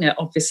designer,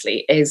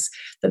 obviously, is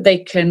that they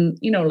can,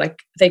 you know, like,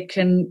 they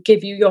can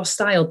give you your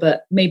style,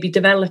 but maybe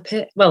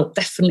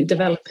definitely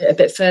develop it a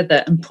bit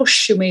further and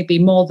push you maybe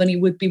more than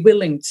you would be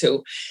willing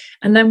to.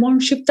 And then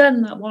once you've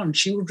done that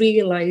once, you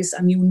realise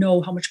and you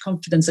know how much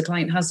confidence a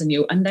client has in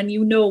you, and then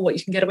you know what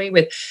you can get away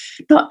with.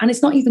 And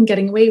it's not even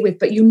getting away with,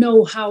 but you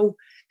know how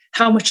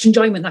much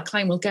enjoyment that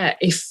client will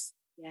get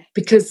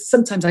because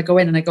sometimes I go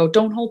in and I go,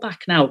 don't hold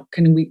back now.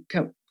 Can we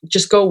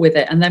just go with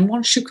it? And then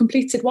once you've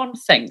completed one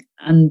thing,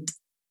 and,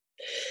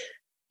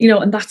 you know,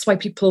 and that's why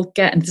people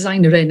get a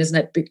designer in,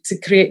 isn't it? To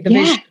create the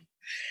vision.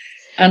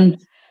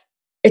 And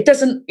it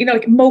doesn't, you know,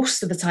 like,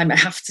 most of the time I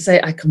have to say,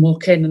 I can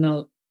walk in and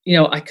I'll, you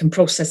know, I can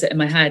process it in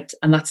my head,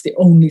 and that's the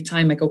only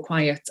time I go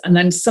quiet. And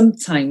then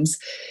sometimes,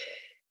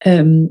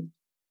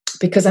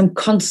 because I'm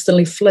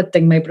constantly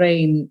flooding my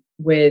brain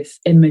with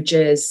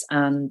images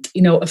and,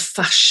 you know, of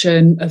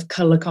fashion, of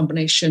colour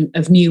combination,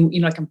 of new, you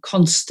know, like,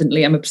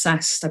 I'm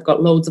obsessed. I've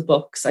got loads of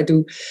books. I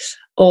do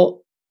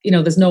all, you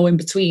know, there's no in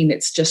between.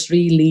 It's just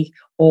really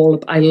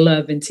I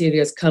love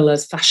interiors,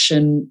 colours,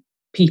 fashion,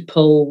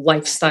 people,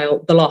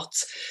 lifestyle, the lot.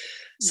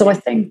 So I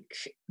think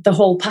the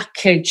whole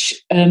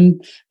package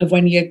of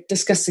when you're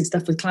discussing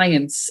stuff with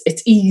clients,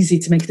 it's easy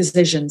to make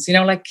decisions, you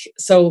know, like,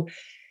 so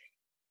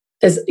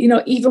there's, you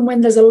know, even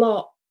when there's a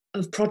lot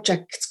of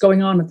projects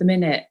going on at the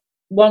minute,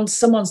 once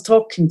someone's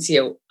talking to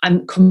you,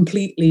 I'm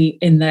completely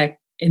in their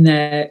you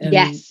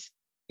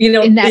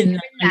know, in their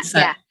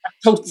mindset,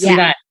 totally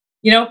there,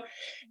 you know.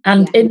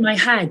 And in my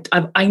head,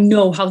 I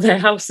know how their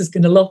house is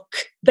going to look.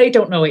 They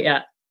don't know it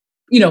yet,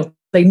 you know.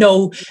 They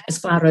know as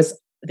far as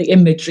the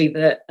imagery,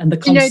 and the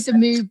concept. You know, the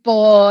mood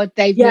board,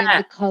 they've known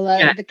the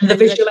colour, the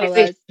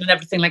visualization and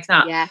everything like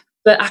that. Yeah.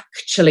 But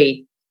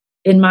actually,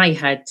 in my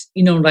head,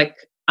 you know, like,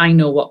 I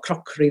know what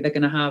crockery they're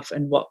going to have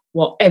and what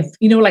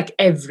you know, like,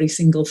 every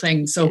single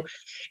thing. So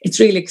it's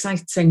really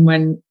exciting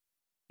when,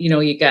 you know,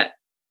 you get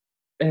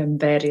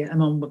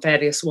I'm on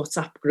various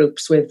WhatsApp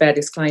groups with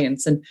various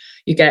clients, and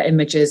you get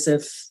images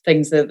of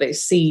things that they've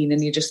seen,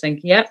 and you just think,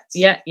 yeah,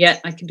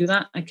 I can do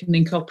that. I can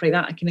incorporate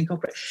that.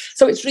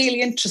 So it's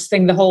really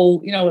interesting, the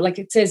whole, you know, like,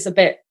 it's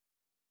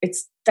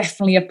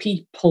definitely a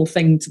people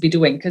thing to be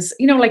doing, because,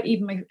 you know, like,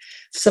 even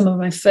some of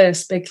my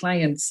first big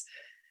clients,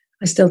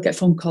 I still get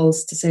phone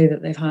calls to say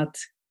that they've had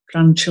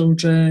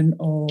grandchildren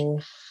or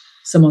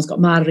someone's got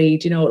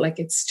married, you know, like,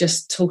 it's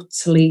just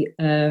totally,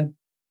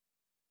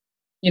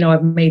 you know,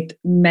 I've made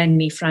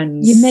many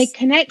friends. You make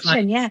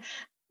connection, yeah.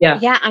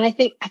 And I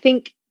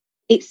think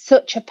it's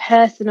such a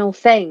personal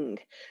thing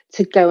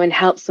to go and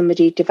help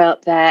somebody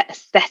develop their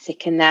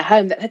aesthetic in their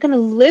home that they're going to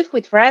live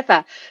with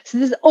forever. So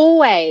there's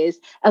always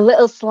a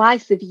little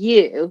slice of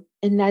you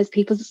in those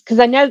people's, because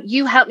I know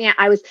you helped me out.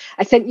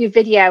 I sent you a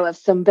video of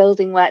some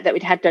building work that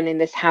we'd had done in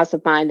this house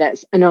of mine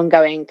that's an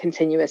ongoing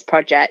continuous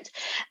project,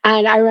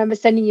 and I remember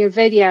sending you a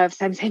video of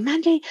saying,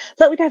 Mandy,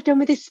 look what I've done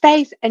with this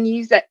space, and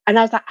use it. And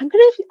I was like, I'm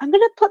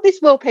gonna put this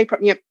wallpaper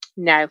up. And you,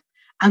 no,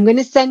 I'm going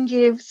to send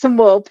you some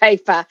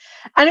wallpaper.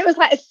 And it was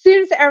like, as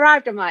soon as it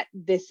arrived, I'm like,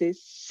 this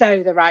is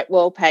so the right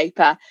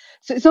wallpaper.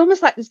 So it's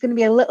almost like there's going to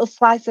be a little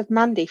slice of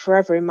Mandy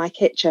forever in my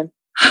kitchen.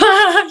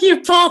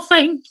 You poor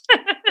thing. No,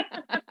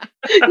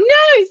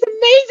 it's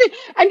amazing.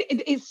 And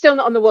it's still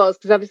not on the walls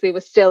because obviously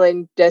we're still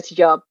in dirty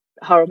job,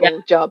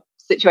 horrible job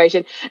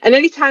situation. And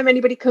anytime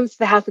anybody comes to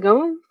the house, I go,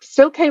 oh,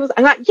 still cables.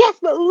 I'm like, yes,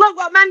 but look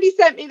what Mandy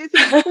sent me, this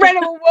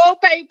incredible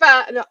wallpaper.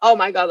 And oh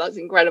my God, that's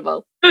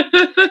incredible.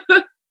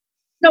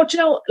 No, do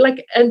you know,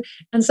 like, and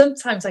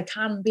sometimes I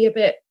can be a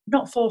bit,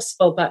 not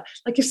forceful, but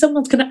like if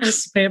someone's going to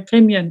ask my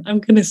opinion, I'm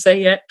going to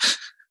say it.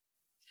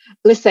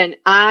 Listen,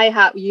 I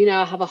have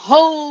a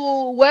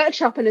whole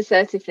workshop on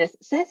assertiveness.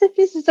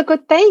 Assertiveness is a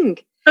good thing.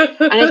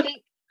 and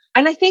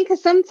I think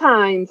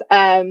sometimes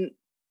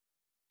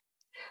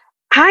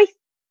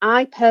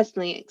I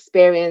personally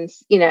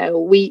experience,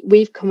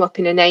 we've come up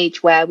in an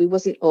age where we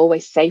wasn't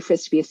always safe for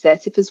us to be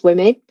assertive as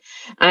women.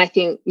 And I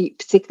think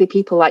particularly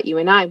people like you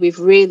and I, we've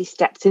really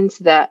stepped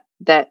into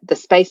the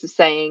space of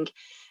saying,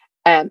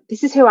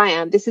 this is who I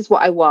am, this is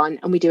what I want.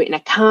 And we do it in a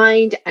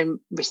kind and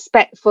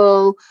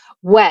respectful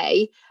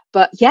way.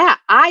 But yeah,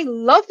 I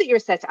love that you're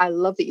assertive. I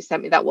love that you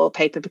sent me that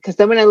wallpaper, because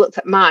then when I looked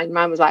at mine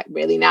was like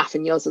really naff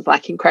and yours was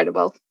like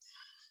incredible.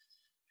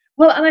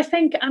 Well, and I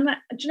think, do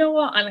you know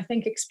what? And I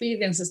think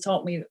experience has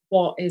taught me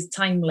what is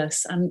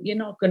timeless, and you're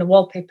not going to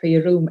wallpaper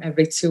your room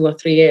every 2 or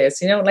 3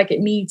 years. Like it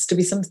needs to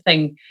be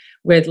something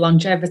with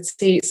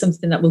longevity,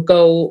 something that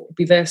will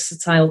be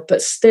versatile,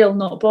 but still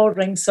not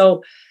boring.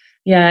 So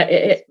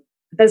yeah,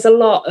 there's a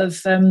lot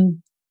of,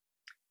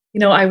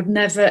 I would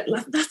never,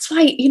 that's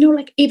why,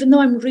 like, even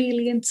though I'm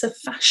really into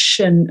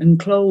fashion and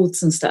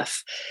clothes and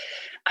stuff,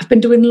 I've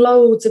been doing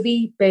loads of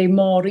eBay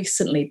more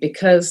recently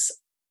because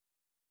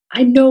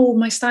I know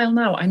my style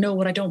now. I know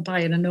what I don't buy,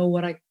 and I know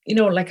what I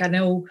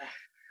know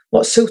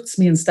what suits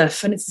me and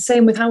stuff. And it's the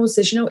same with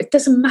houses. It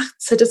doesn't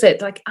matter, does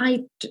it? Like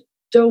I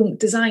don't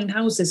design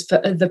houses for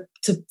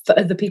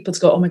other people to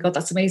go, oh my God,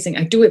 that's amazing.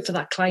 I do it for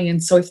that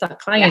client. So if that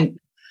client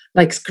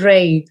likes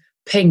grey,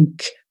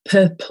 pink,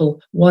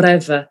 purple,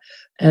 whatever,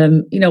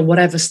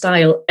 whatever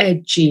style,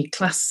 edgy,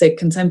 classic,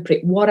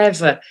 contemporary,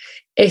 whatever,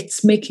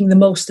 it's making the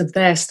most of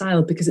their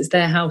style because it's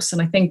their house. And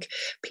I think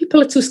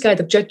people are too scared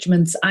of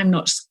judgments. I'm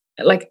not.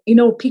 Like,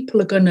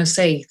 people are going to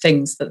say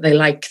things that they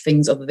like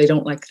things or that they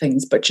don't like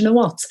things. But you know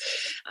what?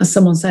 As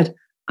someone said,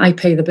 I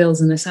pay the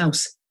bills in this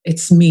house.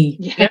 It's me.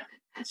 Yeah.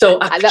 So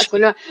that's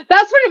one of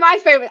my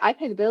favorite. I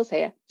pay the bills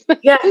here.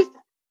 Yeah,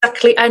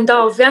 exactly. End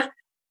of, yeah.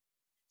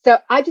 So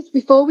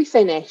before we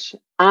finish,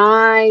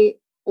 I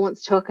want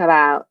to talk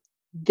about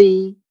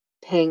the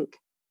pink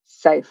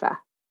sofa.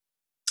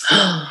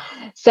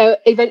 So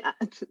even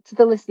to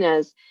the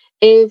listeners,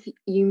 if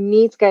you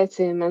need to go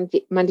to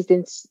Mandy's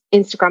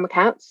Instagram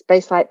account,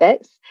 Space Like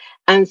This,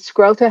 and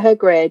scroll to her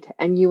grid,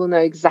 and you will know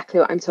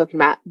exactly what I'm talking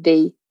about,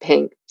 the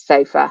pink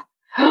sofa.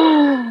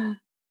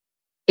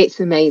 It's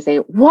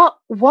amazing.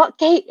 What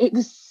gate? It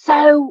was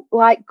so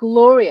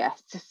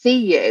glorious to see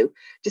you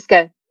just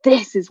go,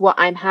 this is what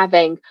I'm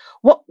having.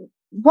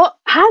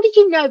 How did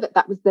you know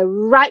that was the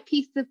right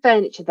piece of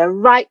furniture, the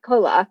right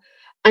colour?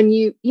 And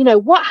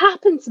what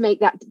happened to make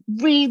that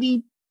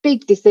really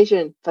big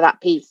decision for that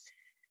piece?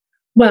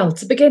 Well,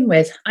 to begin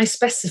with, I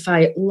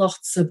specify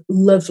lots of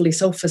lovely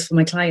sofas for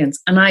my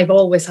clients, and I've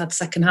always had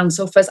second-hand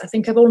sofas. I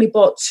think I've only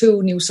bought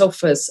 2 new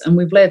sofas, and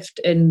we've lived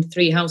in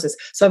 3 houses.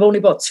 So I've only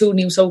bought 2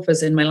 new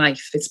sofas in my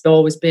life. It's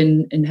always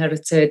been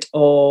inherited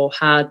or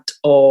had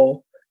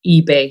or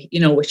eBay,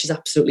 which is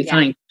absolutely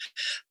fine.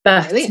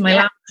 But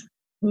brilliant,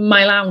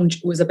 my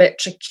lounge was a bit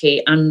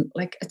tricky, and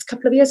like a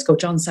couple of years ago,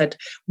 John said,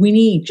 we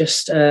need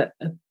just a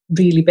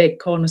really big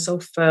corner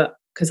sofa,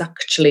 because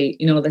actually,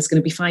 there's going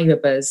to be 5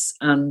 of us,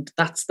 and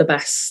that's the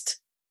best.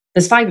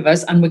 There's 5 of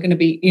us, and we're going to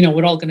be,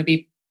 we're all going to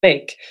be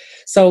big.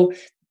 So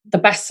the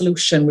best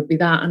solution would be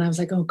that. And I was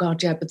like, oh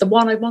God, yeah. But the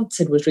one I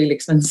wanted was really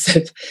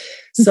expensive.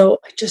 So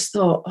I just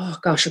thought, oh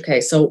gosh, okay.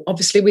 So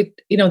obviously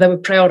there were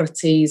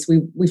priorities.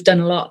 We've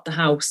done a lot at the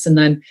house. And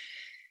then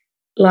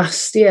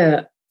last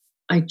year,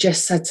 I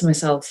just said to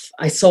myself,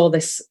 I saw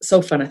this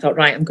sofa and I thought,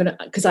 right, I'm going to,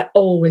 because I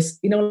always,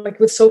 like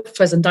with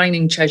sofas and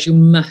dining chairs, you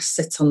must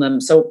sit on them.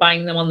 So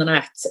buying them on the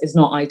net is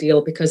not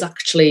ideal, because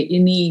actually you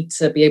need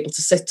to be able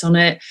to sit on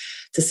it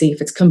to see if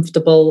it's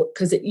comfortable,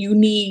 because you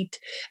need,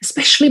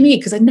 especially me,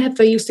 because I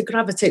never used to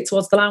gravitate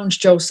towards the lounge,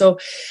 Joe. So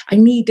I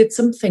needed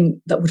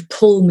something that would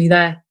pull me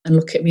there, and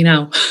look at me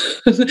now.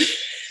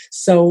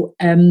 So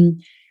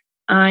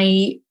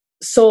I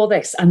saw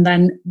this, and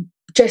then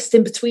just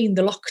in between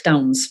the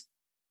lockdowns,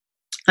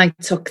 I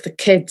took the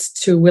kids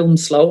to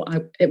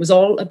Wilmslow. It was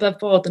all above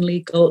board and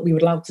legal. We were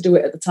allowed to do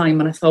it at the time.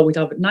 And I thought we'd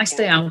have a nice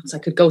day out. I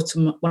could go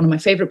to one of my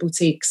favourite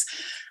boutiques,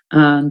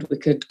 and we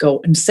could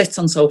go and sit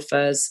on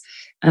sofas,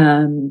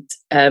 and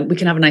we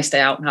can have a nice day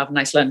out and have a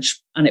nice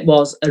lunch. And it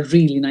was a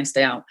really nice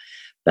day out.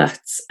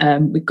 But I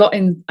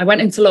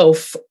went into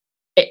Loaf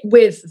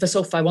with the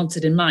sofa I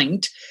wanted in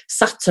mind,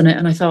 sat on it,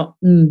 and I thought,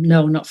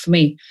 no, not for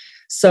me.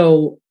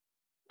 So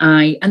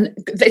and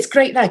it's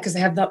great there because they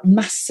have that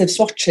massive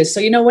swatches. So,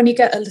 you know, when you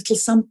get a little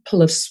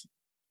sample of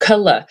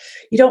colour,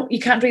 you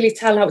can't really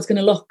tell how it's going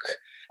to look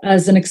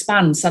as an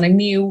expanse. And I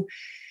knew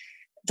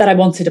that I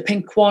wanted a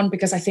pink one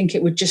because I think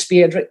it would just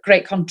be a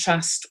great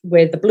contrast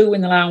with the blue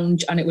in the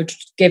lounge, and it would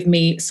give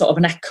me sort of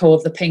an echo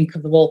of the pink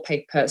of the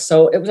wallpaper.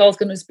 So it was always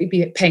going to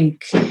be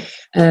pink.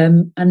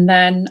 And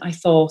then I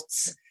thought,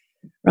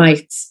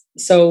 right,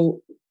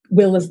 so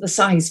will the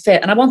size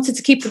fit? And I wanted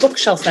to keep the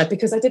bookshelf there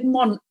because I didn't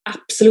want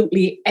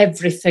absolutely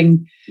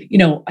everything, you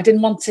know, I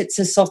didn't want it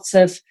to sort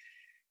of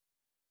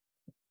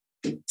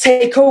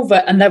take over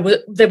and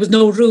there was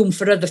no room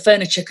for other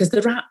furniture because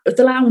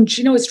the lounge,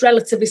 you know, is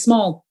relatively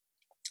small.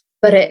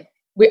 But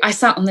I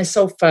sat on this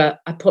sofa,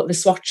 I put the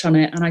swatch on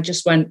it, and I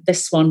just went,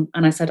 this one,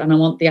 and I said, and I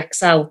want the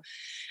XL.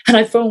 And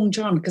I phoned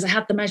John because I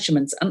had the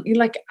measurements, and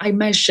I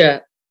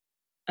measure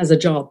as a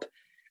job.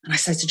 And I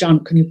said to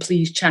John, can you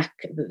please check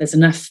that there's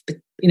enough,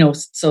 you know,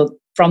 so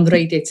from the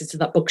radiator to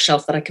that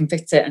bookshelf that I can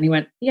fit it? And he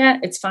went, yeah,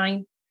 it's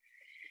fine.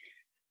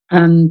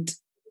 And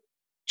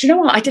do you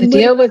know what? The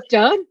deal was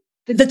done.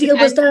 The deal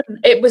was done.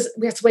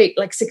 We had to wait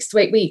like 6 to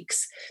 8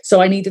 weeks.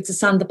 So I needed to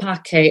sand the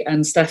parquet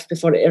and stuff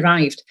before it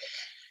arrived.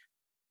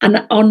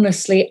 And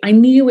honestly, I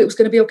knew it was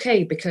going to be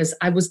okay because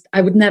I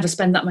would never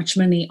spend that much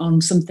money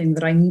on something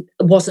that I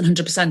wasn't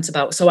 100%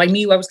 about. So I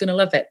knew I was going to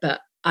love it, but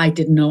I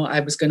didn't know I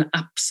was going to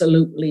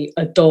absolutely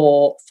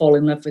fall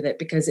in love with it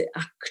because it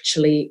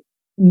actually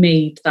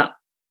made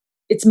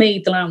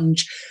the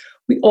lounge.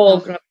 We all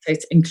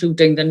gravitate,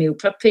 including the new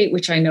puppy,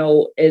 which I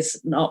know is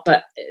not,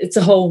 but it's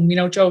a home, you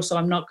know, Jo. So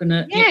I'm not going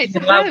to. Yeah, it's a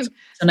home.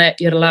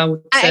 You're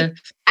allowed to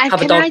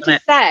have a dog on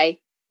it.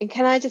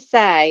 Can I just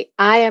say,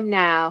 I am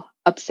now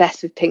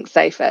obsessed with pink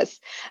sofas,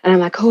 and I'm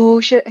like,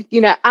 should I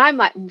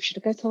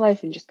go to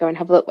Loaf and just go and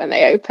have a look when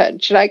they open?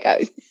 Should I go?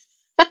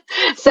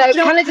 So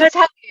can I just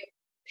tell you,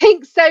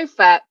 pink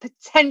sofa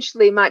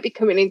potentially might be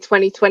coming in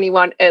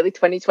 2021, early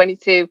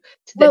 2022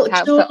 to this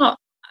house. You know what?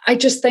 I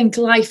just think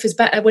life is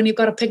better when you've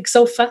got a pink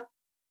sofa.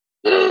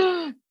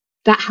 That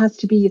has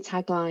to be your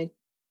tagline.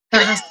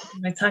 That has to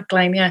be my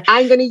tagline, yeah.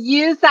 I'm going to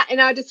use that in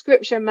our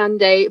description,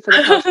 Mandy, for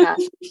the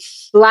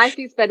podcast. Life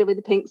is better with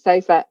a pink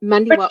sofa.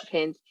 Mandy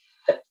Watkins,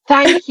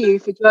 thank you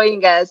for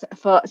joining us,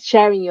 for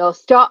sharing your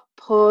stop,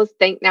 pause,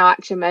 think now,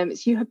 action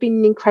moments. You have been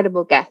an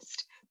incredible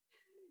guest.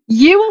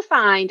 You will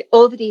find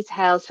all the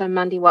details from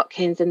Mandy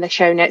Watkins in the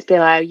show notes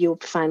below. You will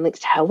find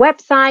links to her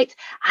website.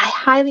 I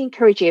highly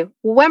encourage you,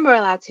 when we're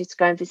allowed to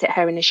go and visit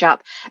her in the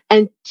shop,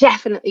 and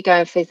definitely go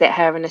and visit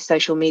her on the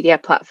social media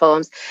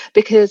platforms,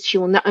 because she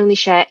will not only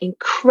share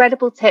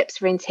incredible tips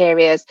for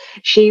interiors,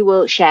 she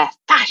will share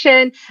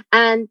fashion,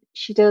 and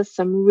she does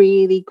some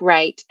really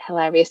great,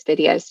 hilarious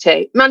videos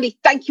too. Mandy,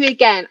 thank you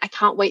again. I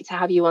can't wait to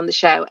have you on the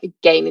show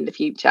again in the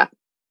future.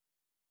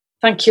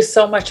 Thank you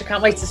so much. I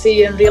can't wait to see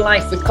you in real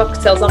life with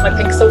cocktails on my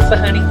pink sofa,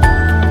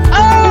 honey.